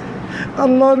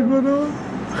 আল্লাহর কোনো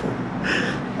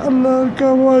আল্লাহর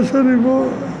কাবা শরীফ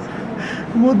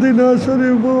মদিনা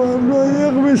শরীফ আমরা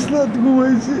এক বিছনাত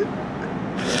ঘুমাইছি।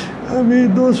 আমি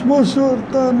 10 বছর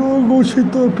তানো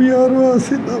ঘোষিত পিয়ারও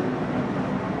আছিলাম।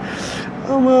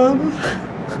 আমার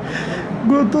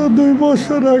গত 2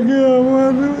 বছর আগে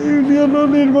আমার ইউনিয়নের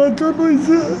নির্বাচন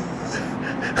হয়েছে।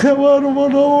 আমার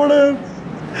মনে পড়ে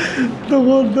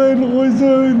তখন তাই কইছে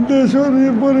দেশের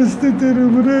পরিস্থিতির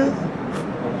উপরে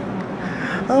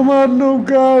আমার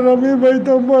নৌকা আর আমি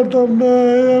বাইতাম পারতাম না।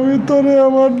 আমি তোরে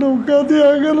আমার নৌকা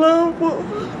দিয়া গেলাম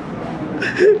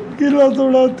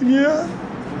কিলাচড়াত গিয়া।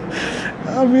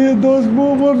 আমি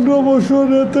 10-15 বছর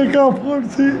এতে কাজ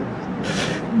করছি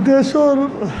দেশের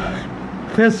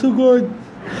ফেসুকত।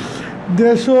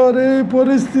 দেশের এই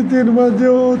পরিস্থিতির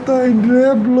মাঝেও তাই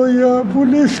র্যাব লইয়া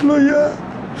পুলিশ লইয়া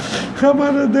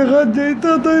আমার দেখা যাইত।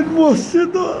 তাই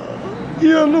মসজিদ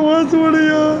ইয়া নামাজ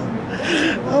পড়িয়া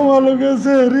আমার লোকের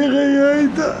সেহরি খাইয়া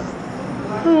আইতা।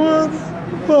 আমার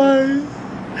ভাই,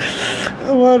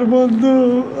 আমার বন্ধু,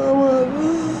 আমার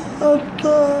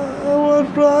আত্মা, আমার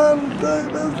প্রাণ, তাই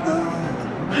না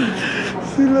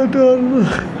সিলেটের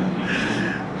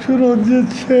সুরঞ্জিত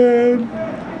সেন,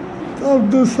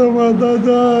 আব্দুল সামাদ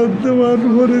আজাদ, দেওয়ান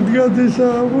ফরিদ গাজী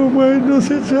সাহ, হুমায়ুন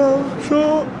রশিদ সাহ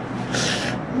সব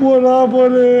মরা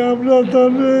পরে আমরা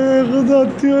তার এক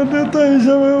জাতীয় নেতা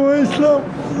হিসাবে হয়েছিলাম,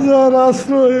 যার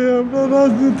আশ্রয়ে আমরা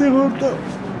রাজনীতি করতাম।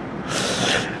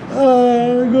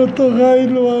 গত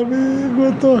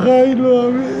খাইলো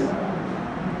আমি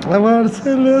আমার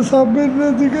ছেলে সাব্বিরকে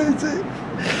জিজ্ঞাসা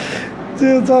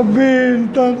যে সাব্বির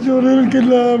তার শরীর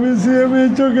কিনা, আমি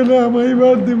সিএমএইচও গেলাম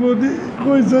এইবার দিবনি।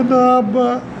 কইছে না আব্বা,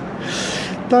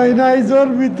 তাই নাইজর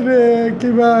ভিতরে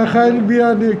কিবা খাইল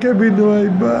বিয়ানি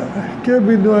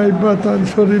কেবিনু আইবা তার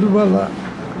শরীর বালা।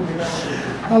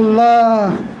 আল্লাহ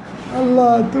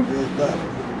তুমি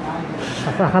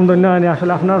আচ্ছা, খান্দন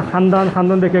আসলে আপনার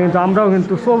খান্দন দেখে কিন্তু আমরাও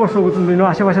কিন্তু 100 বছর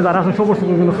আশেপাশে যারা আছেন 100 বছর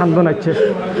কিন্তু খান্দন আছে।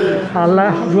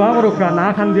 আল্লাহ দোয়া করুক, না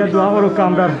খান দিয়া দোয়া করুক।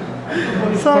 আমরা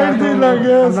 4 দিন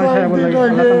আগে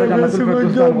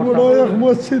বড় এক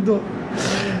মসজিদ,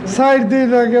 4 দিন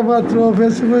আগে মাত্র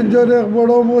ফেসিগঞ্জের এক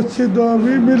বড় মসজিদ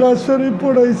আমি মিলাদ শরীফ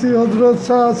পড়াইছি। হজরত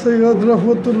শাহ সৈয়দ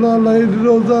রহমতুল্লাহ আলাইহির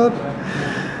রোজার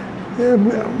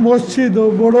মসজিদ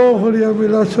বড় করিয়া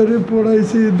মিলাদ শরীফ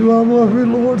পড়াইছি, দোয়া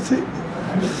মাহফিল করছি।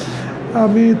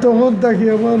 আমি তখন থাকি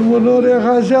আমার মনের এক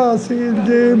আশা আছিল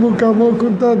যে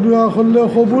মুকামকুন্তা দোয়া করলে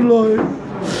কবুল হয়।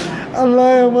 আল্লাহ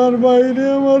আমার বাইরে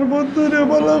আমার বন্ধুরে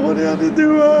বালা করে আনি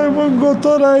দিবা। এবং গত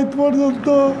রাত পর্যন্ত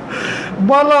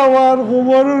বালা হওয়ার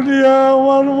খবর নিয়ে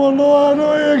আমার মনে আরো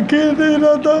একই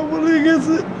রাতা বলে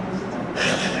গেছে।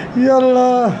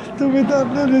 ইয়াল্লাহ তুমি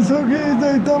তাদের চোখে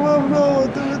যাইতাম আমরা,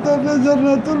 তুমি তাদের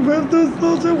জান্নাতুল ফেরদৌস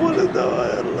নসিব করে দাও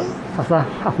আল্লাহ। আচ্ছা,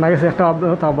 আপনার কাছে একটা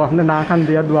আবদার থাকবো, আপনি না খান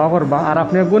দিয়া দোয়া করবা। আর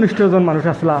আপনি ঘনিষ্ঠজন মানুষ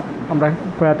আসলা, আমরা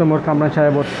প্রয়াত মোর কামরান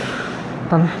সাহেবর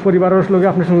তার পরিবারের লগে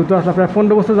আপনি সংযুক্ত আসলে প্রায়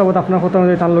 15 বছর যাবত আপনার কথা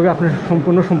অনুযায়ী তার লগে আপনার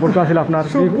সম্পূর্ণ সম্পর্ক আছিল। আপনার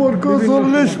সম্পর্ক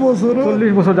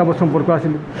 40 বছর যাবত সম্পর্ক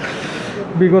আছিল।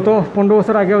 বিগত 15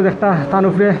 বছর আগেও একটা তার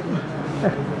উপরে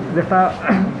একটা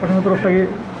প্রশাসন তরফ থেকে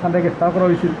তাদের গ্রেফতার করা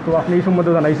হয়েছিল। তো আপনি এই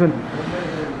সম্বন্ধে জানাইছেন।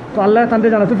 তো আল্লাহ তাদের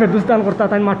জানাতো ফেরদৌস দান করতা।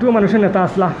 তাই মাটিও মানুষের নেতা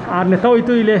আসলা। আর নেতা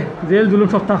হইতে হইলে জেল জুলুম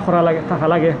সপ্তাহ করা লাগে, থাকা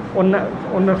লাগে।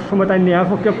 অন্য সময় তাই ন্যায়ের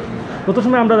পক্ষে, যত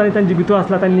সময় আমরা জানি তাই জীবিত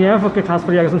আসলা, তাই ন্যায়ের পক্ষে কাজ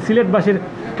করিয়া গেছেন। সিলেটবাসীর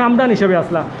কামরান হিসেবে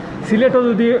আসলা। সিলেটও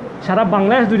যদি সারা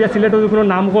বাংলাদেশ জুড়িয়া সিলেটও যদি কোনো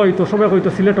নাম কইতো, সবে কইতো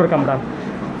সিলেটর কামরান।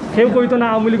 কেউ কইতো না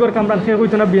আওয়ামী লীগের কামরান, কেউ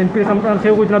কইতো না বিএনপির কামরান,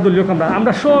 কেউ কইতো না দলীয় কামরান।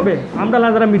 আমরা সবে, আমরা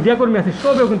যারা মিডিয়া কর্মী আছি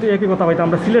সবেও কিন্তু একই কথা হইতাম,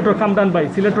 আমরা সিলেটর কামরান ভাই,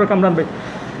 সিলেটর কামরান ভাই।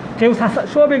 কেউ চাচা,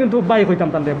 সবে কিন্তু বাই হইতাম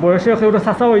তাদের বয়সে, কেউ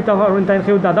চাচা হইতে পারেন, তাই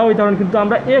কেউ দাদা হইতে পারেন, কিন্তু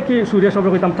আমরা একই সুরে সবে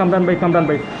হইতাম কামরান ভাই, কামরান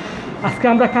ভাই। আজকে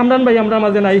আমরা কামরান ভাই আমরা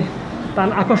মাঝে নাই, তার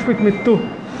আকস্মিক মৃত্যু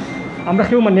আমরা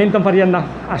কেউ মানিয়ে নিতাম পারি না।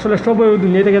 আসলে সবই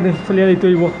দুনিয়া থেকে চলিয়ে দিতে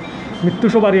হইব, মৃত্যু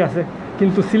সবারই আছে।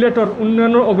 কিন্তু সিলেটর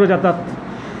উন্নয়নের অগ্রযাত্রাত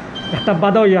একটা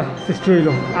বাধা হইয়া সৃষ্টি হইল।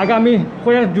 আগামী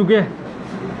কয়েক যুগে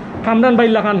কামরান ভাই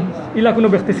লাখান ইলা কোনো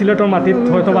ব্যক্তি সিলেটর মাটিত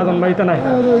হয়তো বা জন্মাইতে নাই।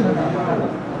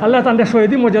 আল্লাহ তাদের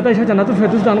শহীদি মর্যাদা হিসেবে জান্নাতুল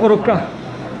ফেরদৌস দান করুকা।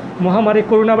 মহামারী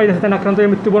করোনা ভাইরাস তাই আক্রান্ত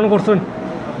হয়ে মৃত্যুবরণ করছেন।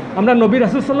 আমরা নবী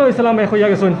রাসূল সাল্লাল্লাহু আলাইহি ওয়াসাল্লাম হইয়া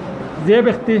গেছেন, যে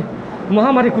ব্যক্তি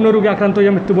মহামারী কোনো রোগে আক্রান্ত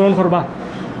হইয়া মৃত্যুবরণ করবা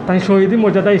তাই শহীদি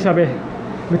মর্যাদা হিসাবে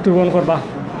মৃত্যুবরণ করবা।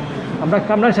 আমরা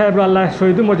কামরান সাহেব আল্লাহ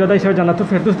শহীদি মর্যাদা হিসাবে জান্নাতুল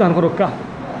ফেরদৌস দান করুকা।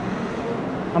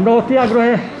 আমরা অতি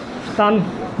আগ্রহে তান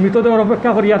মৃতদেহের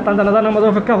অপেক্ষা করিয়া, তান জানাজা নামাজের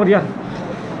অপেক্ষা করিয়া।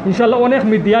 ইনশাল্লাহ অনেক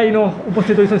মিডিয়া ইনো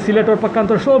উপস্থিত হয়েছে, সিলেটের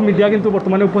প্রকান্তর সব মিডিয়া কিন্তু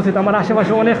বর্তমানে উপস্থিত। আমার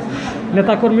আশেপাশে অনেক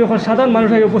নেতাকর্মী, এখন সাধারণ মানুষ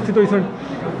উপস্থিত হয়েছেন।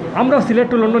 আমরাও সিলেট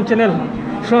টু লন্ডন চ্যানেল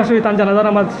সরাসরি তান জানাজা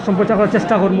নামাজ সম্প্রচার করার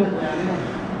চেষ্টা করবো।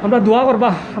 আমরা দোয়া করবা,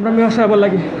 আমরা মেয়র সাহেবর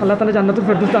লাগি আল্লাহ তালা জান্নাতুল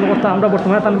ফেরদৌস দান করতা। আমরা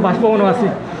বর্তমানে তার বাসভবনও আছি।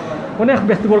 অনেক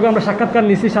ব্যক্তিবর্গ আমরা সাক্ষাৎকার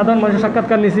নিছি, সাধারণ মানুষের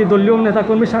সাক্ষাৎকার নিছি, দলীয়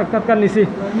নেতাকর্মীর সাক্ষাৎকার নিছি।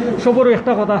 সবরও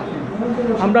একটা কথা,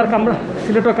 আমরা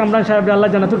সিলেটের কামরান সাহেব আল্লাহ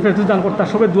জান্নাতুল ফেরদৌস দান করতা,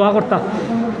 সবে দোয়া করতা।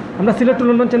 আমরা সিলেট টু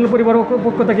লন্ডন চ্যানেল পরিবারের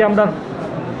পক্ষ থেকে আমরা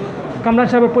কামরান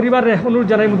সাহেবের পরিবারে অনুরোধ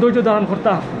জানাই, ধৈর্য ধারণ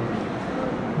করতা,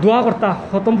 দোয়া করতা,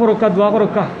 খতম ফরক্কা, দোয়া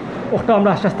করক্কা, ওটা আমরা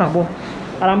আশ্বাস থাকবো।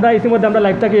 আর আমরা ইতিমধ্যে আমরা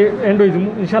লাইভটাকে এন্ড হয়ে যাব।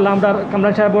 ইনশাল্লাহ আমরা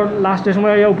কামরান সাহেবের লাস্ট যে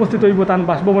সময় উপস্থিত হইব তার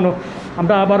বাসভবনও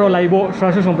আমরা আবারও লাইভও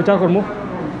সরাসরি সম্প্রচার করবো।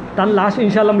 তার লাস্ট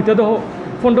ইনশাল্লাহ মৃতদেহ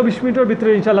 15-20 মিনিটের ভিতরে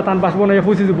ইনশাল্লাহ তার বাসভবনে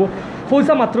পৌঁছে যাব।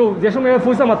 পৌঁছা মাত্র, যে সময়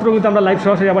পৌঁছা মাত্র কিন্তু আমরা লাইভ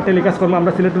সরাসরি আবার টেলিকাস্ট করবো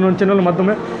আমরা সিলেট টু লন্ডন চ্যানেলের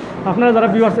মাধ্যমে। আপনারা যারা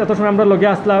ভিউয়ার্স এত সময় আমরা লগে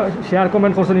আসলা, শেয়ার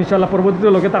কমেন্ট করছেন, ইনশাল্লাহ পরবর্তীতে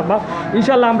লগে থাকবা।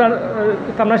 ইনশাল্লাহ আমরা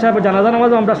কামরান সাহেবের জানাজা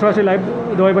নামাজও আমরা সরাসরি লাইভ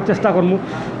দেওয়ার চেষ্টা করবো।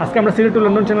 আজকে আমরা সিলেট টু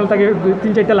লন্ডন চ্যানেল থেকে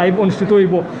 3-4টা লাইভ অনুষ্ঠিত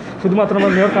হইব, শুধুমাত্র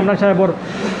আমরা মেয়র কামরান সাহেবর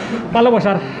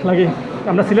ভালোবাসার লাগে।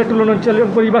 আমরা সিলেট টু লন্ডন চ্যানেল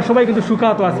পরিবার সবাই কিন্তু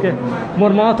সুখাহত, আজকে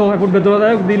মর্মাহত এবং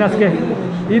বেদনাদায়ক দিন আজকে।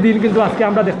 এই দিন কিন্তু আজকে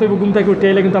আমরা দেখতে হইব, ঘুম থেকে উঠে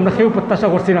এলে কিন্তু আমরা কেউ প্রত্যাশা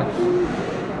করছি না।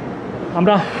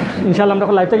 আমরা ইনশাল্লাহ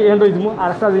আমরা লাইভ থেকে এন্ড হয়ে দিব। আর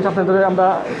একটা জিনিস আপনাদের আমরা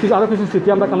আরও কিছু স্মৃতি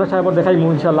আমরা কামরান সাহেবর দেখাইমু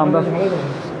ইনশাল্লাহ আমরা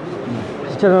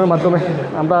চ্যানেলের মাধ্যমে।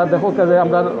 আমরা দেখো যে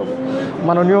আমরা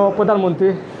মাননীয় প্রধানমন্ত্রী,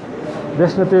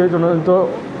 দেশনেত্রী জননেত্রী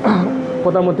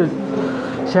প্রধানমন্ত্রী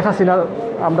শেখ হাসিনার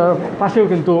আমরা পাশেও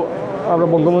কিন্তু আমরা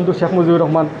বঙ্গবন্ধু শেখ মুজিবুর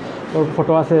রহমান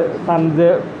ফটো আছে। তান যে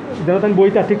যেন তান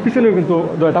বইটা ঠিক পিছনেও কিন্তু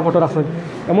 2টা ফটো আছে।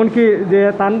 এমনকি যে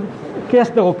তান কেস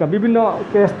দেখো, বিভিন্ন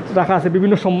কেস রাখা আছে,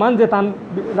 বিভিন্ন সম্মান যে তান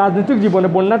রাজনৈতিক জীবনে,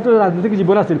 বন্যার রাজনৈতিক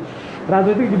জীবন আছিল,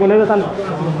 রাজনৈতিক জীবনে যে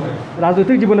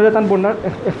তান বন্যার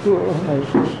একটু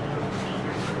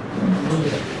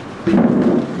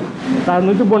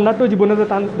রাজনৈতিক বন্যাঢ্য জীবনে যে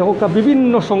তান দেখো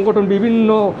বিভিন্ন সংগঠন, বিভিন্ন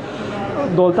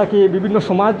দল থাকি, বিভিন্ন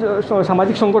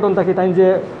সামাজিক সংগঠন থাকি তাই যে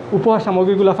উপহার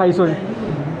সামগ্রীগুলো পাইছেন,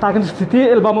 তা কিন্তু স্মৃতি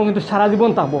অ্যালবামও কিন্তু সারা জীবন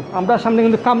থাকবো। আমরা সামনে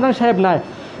কিন্তু কামরান সাহেব নাই,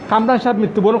 কামরান সাহেব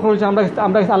মৃত্যুবরণ করেছে।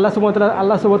 আমরা আল্লাহ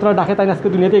সুবহানাহু ডাকে তাই আজকে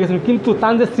দুনিয়াতে গেছেন, কিন্তু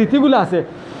তার যে স্মৃতিগুলো আছে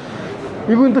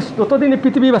এগুলো কিন্তু যতদিন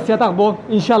পৃথিবী বাঁচিয়া থাকবো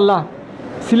ইনশাল্লাহ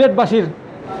সিলেটবাসীর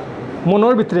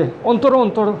মনের ভিতরে অন্তর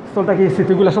থাকি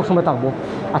স্মৃতিগুলো সবসময় থাকবো।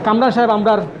 আর কামরান সাহেব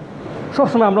আমরা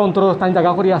সবসময় আমরা অন্তর তাই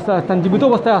জায়গা করি আসলা, তাই জীবিত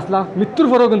অবস্থায় আসলা, মৃত্যুর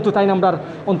পরেও কিন্তু তাই আমরা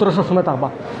অন্তর সবসময় থাকবা।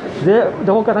 যে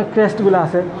দেখো তার ক্রেস্টগুলো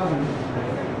আছে,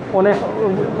 অনেক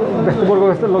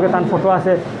ব্যক্তিবর্গের লগে তার ফটো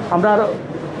আছে। আমরা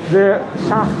যে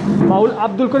শাহ বাউল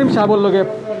আব্দুল করিম সাহেবর লগে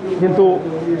কিন্তু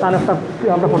তার একটা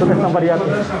আমরা ফটো দেখতাম পারি। আর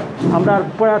আমরা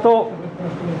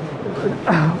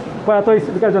প্রয়াত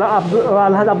স্পিকার জনাব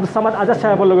আলহাজ আব্দুল সামাদ আজাদ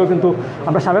সাহেবের লগে কিন্তু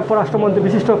আমরা সাবেক পররাষ্ট্রমন্ত্রী,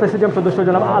 বিশিষ্ট প্রেসিডেন্ট সদস্য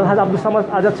জনাব আলহাজ আব্দুল সামাদ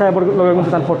আজাদ সাহেবের লগে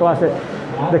কিন্তু তার ফটো আছে।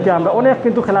 দেখে আমরা অনেক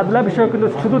কিন্তু খেলাধুলা বিষয়ে কিন্তু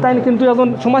শুধু তাই কিন্তু এখন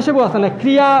সমাজসেবী আসলে না,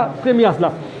 ক্রিয়া প্রেমী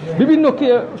আসলাম। বিভিন্ন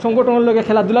সংগঠনের লগে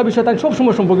খেলাধুলা বিষয়ে তাই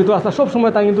সবসময় সম্পর্কিত আসলে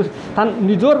সবসময় তাই কিন্তু তার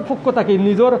নিজের পক্ষ থেকে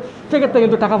নিজের থেকে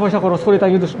কিন্তু টাকা পয়সা খরচ করে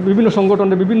তাই কিন্তু বিভিন্ন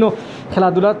সংগঠনে বিভিন্ন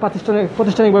খেলাধুলা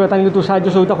প্রাতিষ্ঠানিকভাবে তাই কিন্তু সাহায্য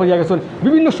সহযোগিতা করিয়া গেছেন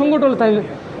বিভিন্ন সংগঠনে তাই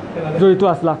জড়িত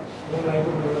আসলা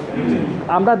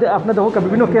আমরা আপনার দেখো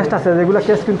বিভিন্ন কেস্ট আছে যেগুলো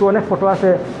কেস্ট কিন্তু অনেক ফটো আছে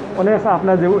অনেক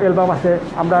আপনার যে অ্যালবাম আছে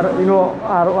আমরা ইনো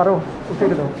আরও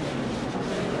দেখো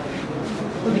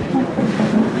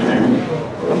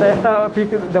একটা পিক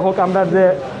দেখো আমরা যে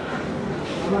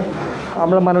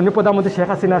আমরা মাননীয় প্রধানমন্ত্রী শেখ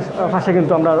হাসিনার পাশে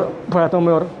কিন্তু আমরা প্রয়াত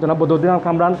মেয়র জনাব উদ্দিন আহমেদ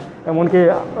কামরান এমনকি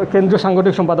কেন্দ্রীয়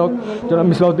সাংগঠনিক সম্পাদক জনাব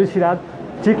মিসবাউদ্দিন সিরাজ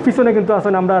ঠিক পিছনে কিন্তু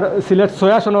আছেন আমরা সিলেট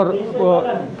 6 আসনের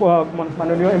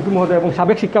মাননীয় এমপি মহোদয় এবং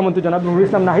সাবেক শিক্ষামন্ত্রী জনাব নুরুল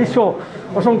ইসলাম নাহিদ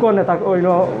অসংখ্য নেতা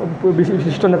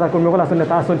বিশিষ্ট নেতা কর্মীসকল আছেন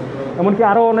নেতা আছেন এমনকি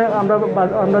আরও অনেক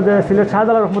আমরা যে সিলেট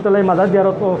শাহজালাল রহমতুল্লাহ মাজার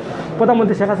দিয়ারত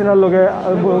প্রধানমন্ত্রী শেখ হাসিনার লগে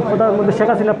প্রধানমন্ত্রী শেখ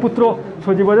হাসিনার পুত্র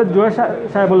সজীবদের জয়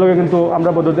সাহেবের লগে কিন্তু আমরা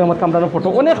উদ্দিন আহমেদ কামরানের ফটো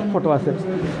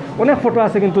অনেক ফটো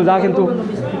আছে কিন্তু যা কিন্তু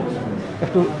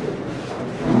একটু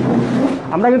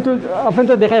আমরা কিন্তু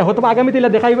আপনাদের দেখাই হয়তো আগামীতে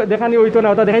দেখানি হইতো না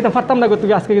ওটা দেখাইতে পারতাম না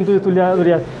তুমি আজকে কিন্তু তুলিয়া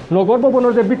ধরিয়া নগর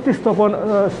ভবনের যে ভিত্তি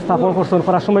স্থাপন করছেন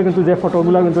করার সময় কিন্তু যে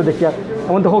ফটোগুলো কিন্তু দেখিয়া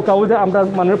এমন দেখো কাউ যে আমরা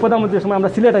মাননীয় প্রধানমন্ত্রীর সময় আমরা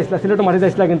সিলেটও মাটি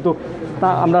যাইছিলাম কিন্তু তা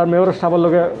আমরা মেয়র সাহেবের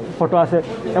লগে ফটো আছে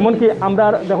এমনকি আমরা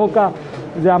দেখো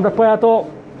যে আমরা প্রয়াত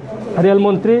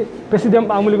রেলমন্ত্রী প্রেসিডেন্ট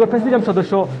আওয়ামী লীগের প্রেসিডেন্ট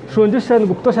সদস্য সঞ্জিত সেন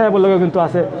গুপ্ত সাহেবের লগে কিন্তু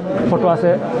আছে ফটো আছে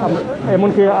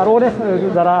এমনকি আরও অনেক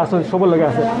যারা আছেন সবার লগে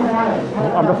আছে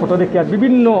আমরা ফটো দেখি আর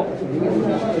বিভিন্ন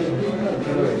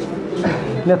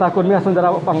নেতাকর্মী আছেন যারা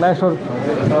বাংলাদেশের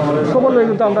সবার লগে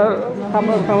কিন্তু আমরা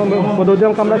উদ্দিন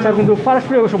আহমেদ কামরান সাহেব কিন্তু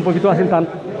পারস্পরিক সম্পর্কিত আছেন তান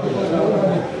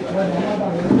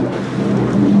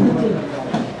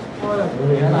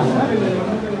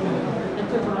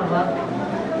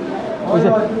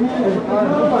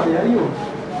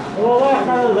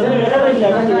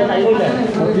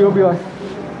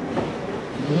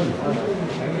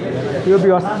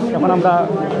এখন আমরা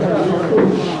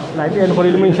লাইভ এন্ড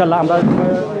করিলাম ইনশাল্লাহ আমরা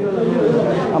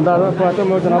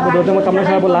জনাব উদ্দিন আহমেদ কামরান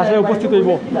সাহেব লাস্টে উপস্থিত হইব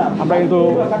আমরা কিন্তু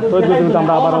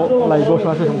আমরা আবারও লাইভ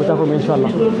সরাসরি সম্প্রচার করবো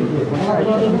ইনশাল্লাহ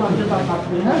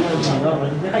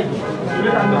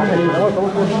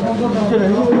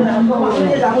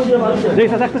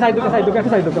একটু সাইড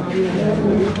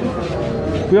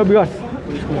প্রিয় ভিউয়ার্স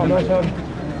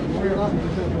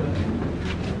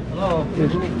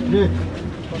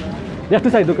একটু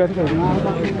সাইড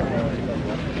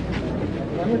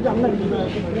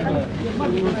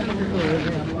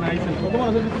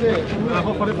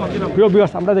প্রিয়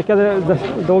ভিউয়ার্স আমরা দেখি যে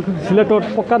সিলেটের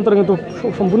পক্ষান্তরে কিন্তু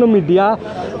সম্পূর্ণ মিডিয়া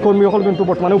কর্মীসকল কিন্তু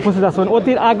বর্তমানে উপস্থিত আছেন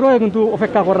অতি আগ্রহে কিন্তু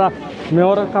অপেক্ষা করা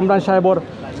মেয়র কামরান সাহেবর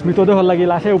মৃতদেহ লাগি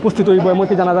লাশে উপস্থিত হইব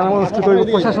এমনকি জানাজানা অনুষ্ঠিত হইব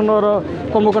প্রশাসনের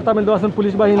কর্মকর্তা বিন্দু আছেন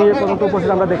পুলিশ বাহিনী পর্যন্ত উপস্থিত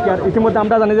আমরা দেখি আর ইতিমধ্যে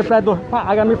আমরা জানি যে প্রায়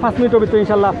আগামী 5 মিনিটের ভিতরে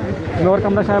ইনশাল্লাহ মেয়র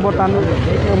কামরান সাহেবর তার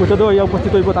মৃতদেহ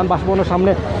উপস্থিত হইব তার বাসভবনের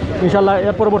সামনে ইনশাল্লাহ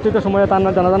এর পরবর্তীতে সময়ে তার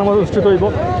জানাজানা অনুষ্ঠিত হইব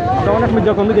আমরা অনেক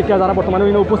মিডিয়া কর্মী দেখি যারা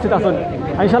বর্তমানে উপস্থিত আছেন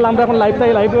ইনশাল্লাহ আমরা এখন লাইভ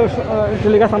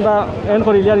টেলিকাস্ট আমরা এন্ড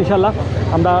করি ইনশাল্লাহ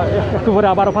আমরা একটু পরে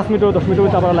আবার 5 মিনিট 10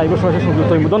 মিনিট আবার লাইভের সরাসরি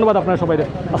সংযুক্ত হইব ধন্যবাদ আপনারা সবাই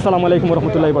আসসালামু আলাইকুম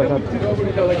রহমতুল্লাহি ওয়া বারাকাতুহু